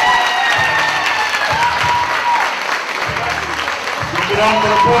 Give it up for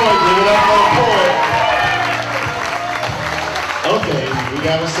the poet, give it up for the poet. Okay, we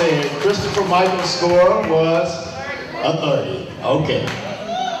gotta say it. Christopher Michael's score was a 30. Okay.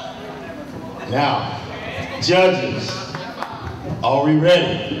 Now, judges, are we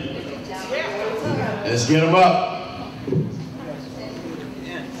ready? Let's get them up.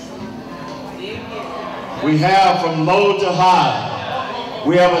 We have from low to high.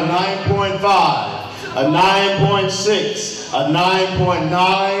 We have a 9.5, a 9.6, a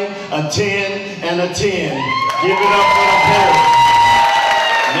 9.9, a 10, and a 10. Give it up for the poet.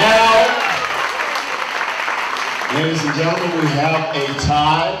 Now, ladies and gentlemen, we have a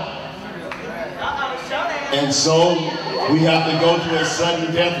tie. And so we have to go to a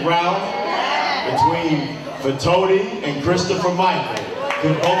sudden death round between Fatodi and Christopher Michael.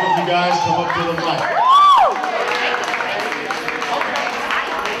 Could both of you guys come up to the mic?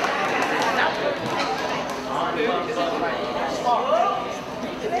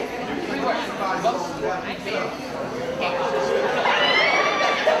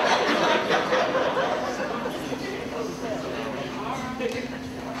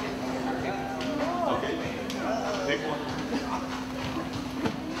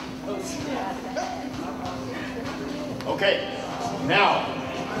 Okay, now,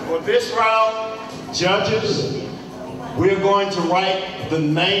 for this round, judges, we're going to write the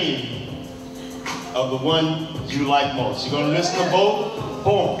name of the one you like most. You're going to listen to both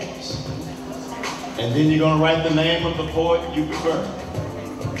poems, and then you're going to write the name of the poet you prefer.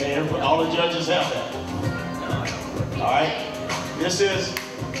 Okay, all the judges have that. All right, this is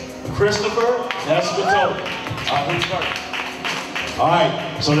Christopher, that's Fatodi. All right, who's first? All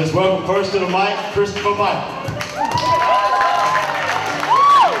right, so let's welcome first to the mic, Christopher Michael.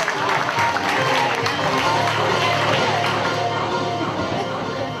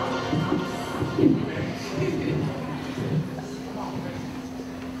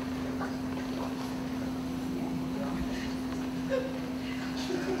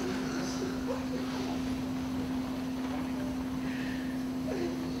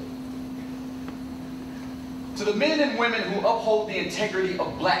 To the men and women who uphold the integrity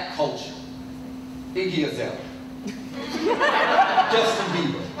of black culture, Iggy Azalea, Justin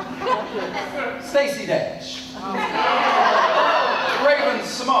Bieber, Stacey Dash, Raven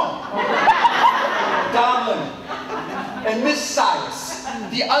Simone, Don Lemon, and Miss Cyrus,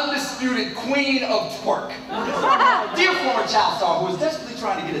 the undisputed queen of twerk. Dear former child star who is desperately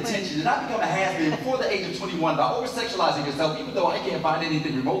trying to get attention and not become a has-been before the age of 21 by over-sexualizing yourself, even though I can't find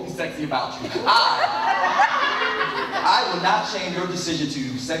anything remotely sexy about you, I will not change your decision to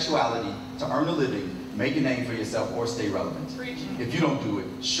use sexuality to earn a living, make a name for yourself, or stay relevant. If you don't do it,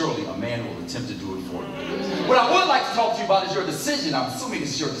 surely a man will attempt to do it for you. What I would like to talk to you about is your decision, I'm assuming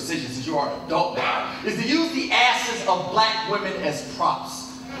this is your decision since you are an adult now, is to use the asses of black women as props.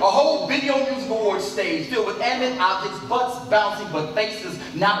 A whole video music awards stage filled with animate objects, butts bouncing, but faces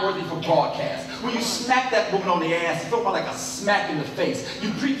not worthy for broadcast. When you smack that woman on the ass, you feel more like a smack in the face. You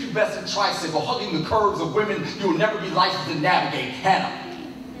prepubescent tricycle, hugging the curves of women you will never be licensed to navigate. Hannah.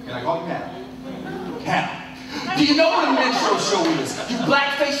 Can I call you Hannah? Hannah. Do you know what a minstrel show is? You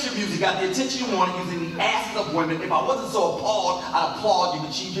blackface your music, got the attention you wanted using the asses of women. If I wasn't so appalled, I'd applaud you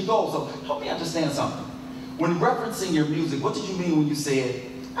achieve your goals. So help me understand something. When referencing your music, what did you mean when you said,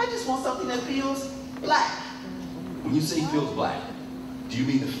 I just want something that feels black? When you say feels black, do you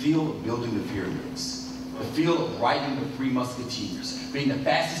mean the feel of building the pyramids? The feel of riding the Three Musketeers? Being the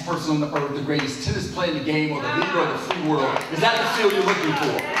fastest person on the earth, the greatest tennis player in the game, or the leader of the free world? Is that the feel you're looking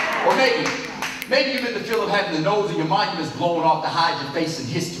for? Or maybe you meant the feel of having the nose of your monuments blown off to hide your face in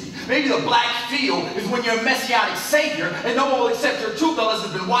history. Maybe the black feel is when you're a messianic savior and no one will accept your truth unless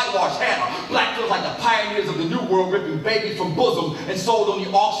it's been whitewashed. Hannah. Black feels like the pioneers of the new world ripping babies from bosom and sold on the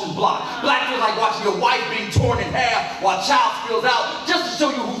auction block. Black feels like watching your wife being torn in half while child spills out just to show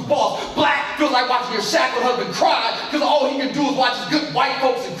you who's boss. Black feels like watching your shackled husband cry because all he can do is watch his good white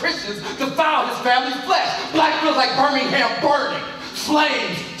folks and Christians defile his family's flesh. Black feels like Birmingham burning.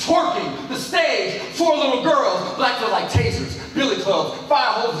 Flames, twerking, the stage, 4 little girls. Black feels like tasers, billy clubs,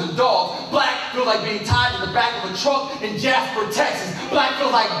 fire hoses, and dogs. Black feels like being tied to the back of a truck in Jasper, Texas. Black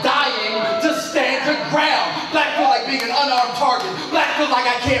feels like dying to stand your ground. Black feels like being an unarmed target. Black feels like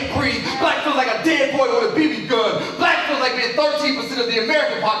I can't breathe. Black feels like a dead boy with a BB gun. Black feels like being 13% of the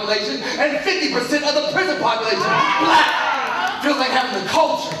American population and 50% of the prison population. Black feels like having the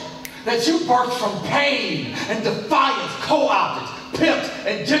culture that you birthed from pain and defiance co-opted, pimped,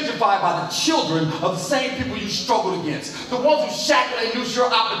 and gentrified by the children of the same people you struggled against. The ones who shackled and used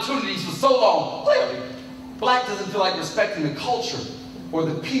your opportunities for so long. Clearly, black doesn't feel like respecting the culture or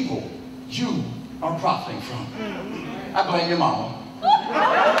the people you are profiting from. I blame your mama.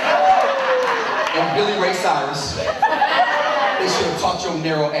 And Billy Ray Cyrus. They should have taught your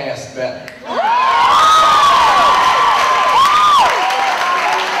narrow ass better.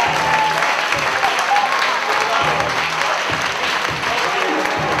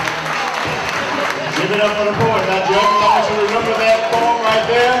 Give it up for the poet. Now, Joe, I want you to remember that poem right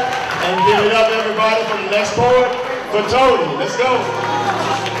there, and give it up, everybody, for the next poet, for Tony. Let's go.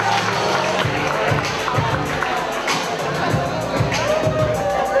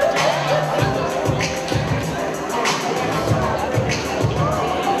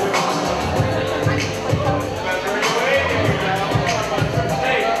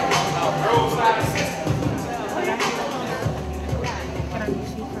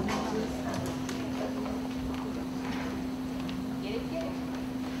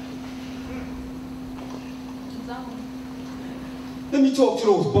 Let me talk to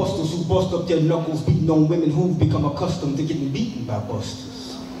those busters who bust up their knuckles beating on women who've become accustomed to getting beaten by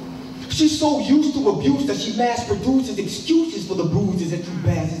busters. She's so used to abuse that she mass produces excuses for the bruises that you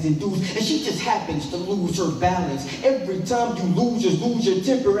bastards induce, and she just happens to lose her balance. Every time you losers lose your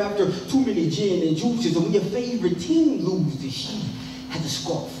temper after too many gin and juices, and when your favorite team loses, she has a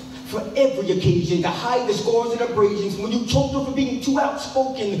scarf for every occasion to hide the scars and abrasions. When you choked her for being too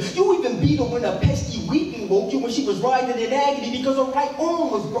outspoken, you even beat her when a pesky weeping woke you when she was writhing in agony because her right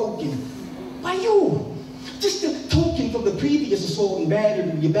arm was broken. By you. Just a token from the previous assault and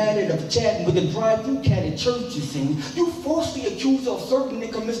battery, you battered of chatting with a drive-through cat at churches, and you falsely accused her of serving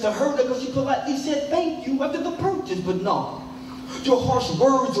that commits to her because she politely said thank you after the purchase, but no. Your harsh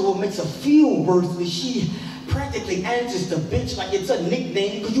words are what makes her feel worthless. She practically answers the bitch like it's a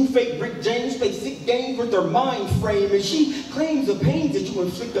nickname because you fake Rick James play sick games with her mind frame, and she claims the pains that you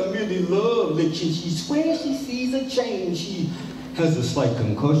inflict are merely love licking. She swears she sees a change. She has a slight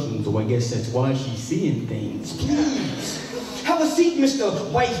concussion, so I guess that's why she's seeing things. Please, have a seat, Mr.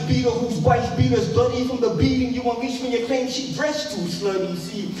 Wife Beater, whose wife beater's bloody from the beating you unleashed when you claim she dressed too slutty.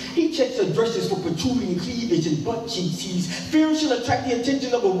 See, he checks her dresses for protruding cleavage and butt cheeks. He's fearing she'll attract the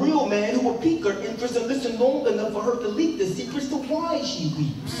attention of a real man who will pique her interest and listen long enough for her to leak the secrets to why she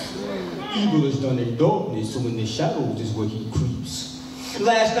weeps. Evil is done in darkness, so in the shadows is where he creeps.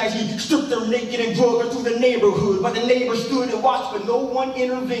 Last night he stripped her naked and drug her through the neighborhood. But the neighbors stood and watched, but no one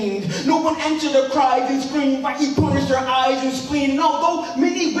intervened. No one answered her cries and screams, but he punished her eyes and spleen. And although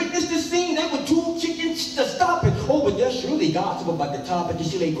many witnessed the scene, they were too chickens to stop it. Oh, but there's surely gossip about the topic, and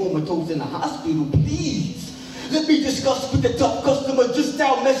she lay comatose in the hospital. Please, let me discuss with the tough customer just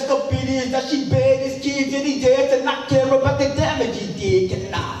how messed up it is that she bared his kids and he dared to not care about the damage he did.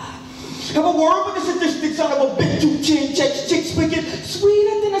 Can I have a word with the sadistic son of a bitch who chin checks chicks wicked,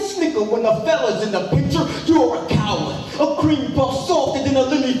 sweeter than a snicker when the fella's in the picture? You're a coward, a cream puff softer than a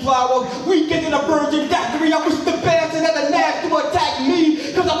lily flower, weaker than a virgin daiquiri. I wish the bastard had the nerve to attack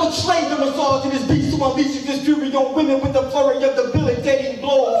me, cause I would slay the massage in this beast who unleashes his fury on women with the flurry of debilitating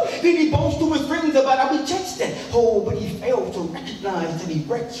blows. Then he boasts to his friends about how he checks that hole, but he fails to recognize that he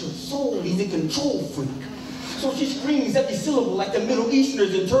wrecks her soul. He's a control freak. So she screams every syllable like the Middle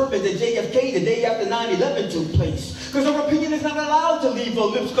Easterners in turbans at JFK the day after 9/11 took place. Cause her opinion is not allowed to leave her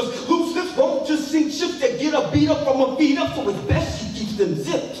lips, cause loose lips won't just sink ships that get her beat up from her feet up, so it's best she keeps them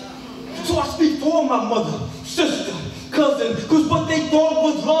zipped. So I speak for my mother, sister, cousin, cause what they thought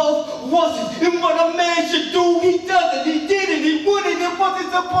was love wasn't. And what a man should do, he doesn't. He did it, he wouldn't. It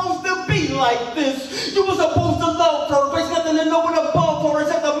wasn't supposed to be like this. You were supposed to love her. There's nothing to know it above her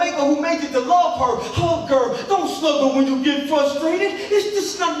except the maker who made you to love her. Hug her. Don't slug her when you get frustrated. It's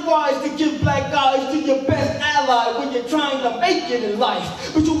just not wise to give black eyes to your best ally when you're trying to make it in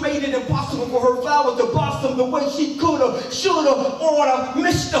life. But you made it impossible for her flowers to blossom the way she coulda, shoulda, oughta,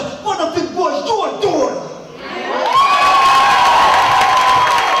 missed her. What if it was your daughter?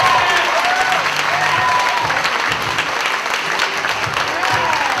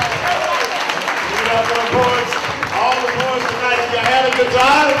 All the boys tonight, you had a good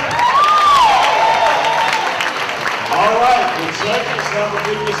time? All right, the judges have a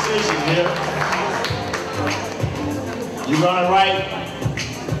big decision here. You're gonna write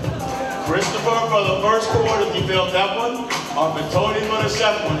Christopher for the first chord if you felt that one, or Petoni for the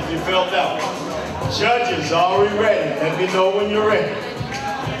second one if you felt that one. Judges, are we ready? Let me know when you're ready.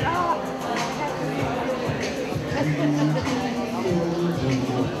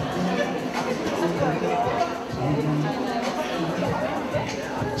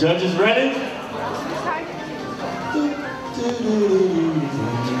 Judges ready?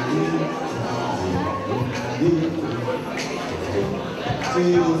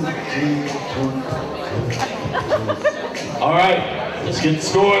 All right, let's get the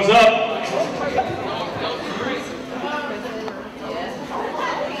scores up.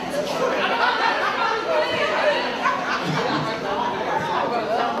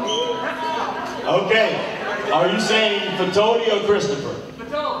 Okay, are you saying Petoni or Christopher?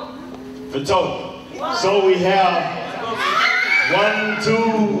 Petoni. So we have 1,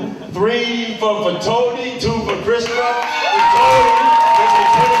 2, 3 for Petoni, 2 for Christopher. Petoni is the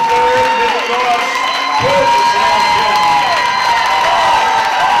 23rd Living Arts Poetry Slam champion.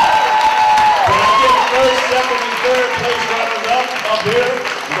 Can I get the first, second, and third place runners up here?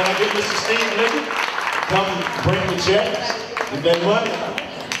 Can I get Mr. Steve Liggett? Come bring the checks, get that money.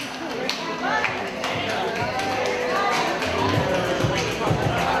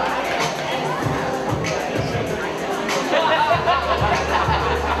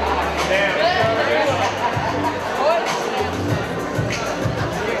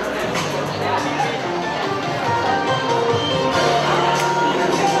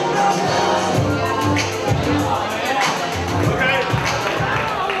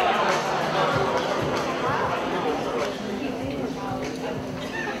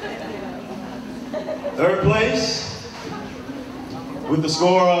 Third place with the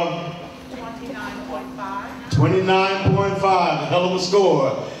score of 29.5, a hell of a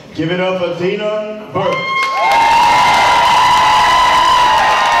score. Give it up for Dina Burke.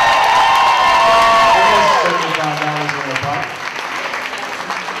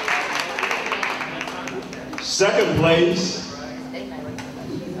 Second place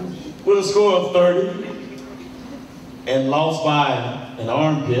with a score of 30 and lost by an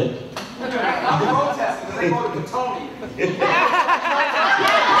armpit. I'm protesting because they voted for Tony.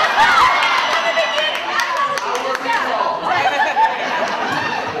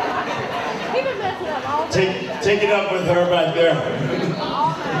 Take it up with her right there.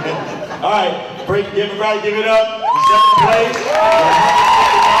 All right, everybody give it up. Second place,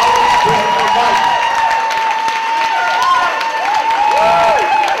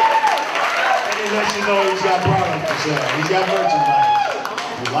 and he lets you know he's got product to sell. He's got merchandise.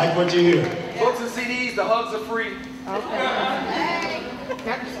 You like what you hear. Books and CDs, the hugs are free.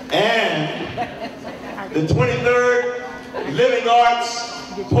 And the 23rd Living Arts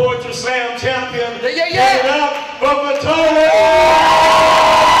Poetry Slam champion. Give it up but for Tony!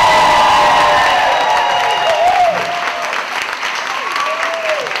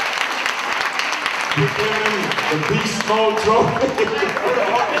 The Beast Mode trophy.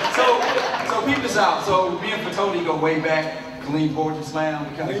 So peep this out. So me and Fatoni go way back, clean poetry slam.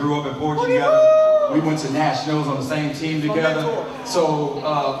 We kind of grew up in poetry together. We went to nationals on the same team together. So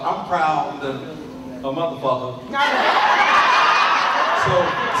I'm proud that a motherfucker.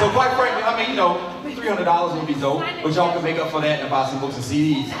 So quite frankly, I mean, you know, $300 would be dope, but y'all can make up for that and buy some books and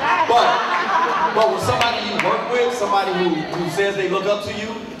CDs. But with somebody you work with, somebody who says they look up to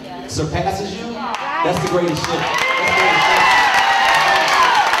you, surpasses you, that's the greatest shit. That's the greatest shit.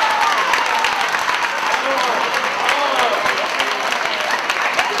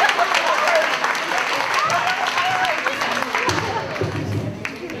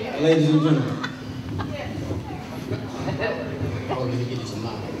 Ladies and gentlemen. Oh, let me get you some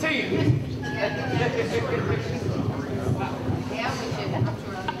money.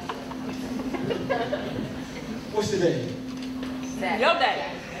 What's today? Your day.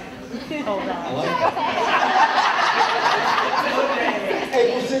 Hold on. I like it.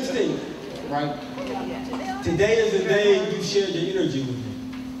 April 16th, right? Today is the day you shared your energy with me.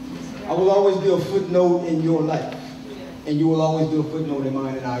 I will always be a footnote in your life. And you will always be a footnote in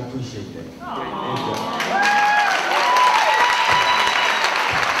mine, and I appreciate that. Thank you.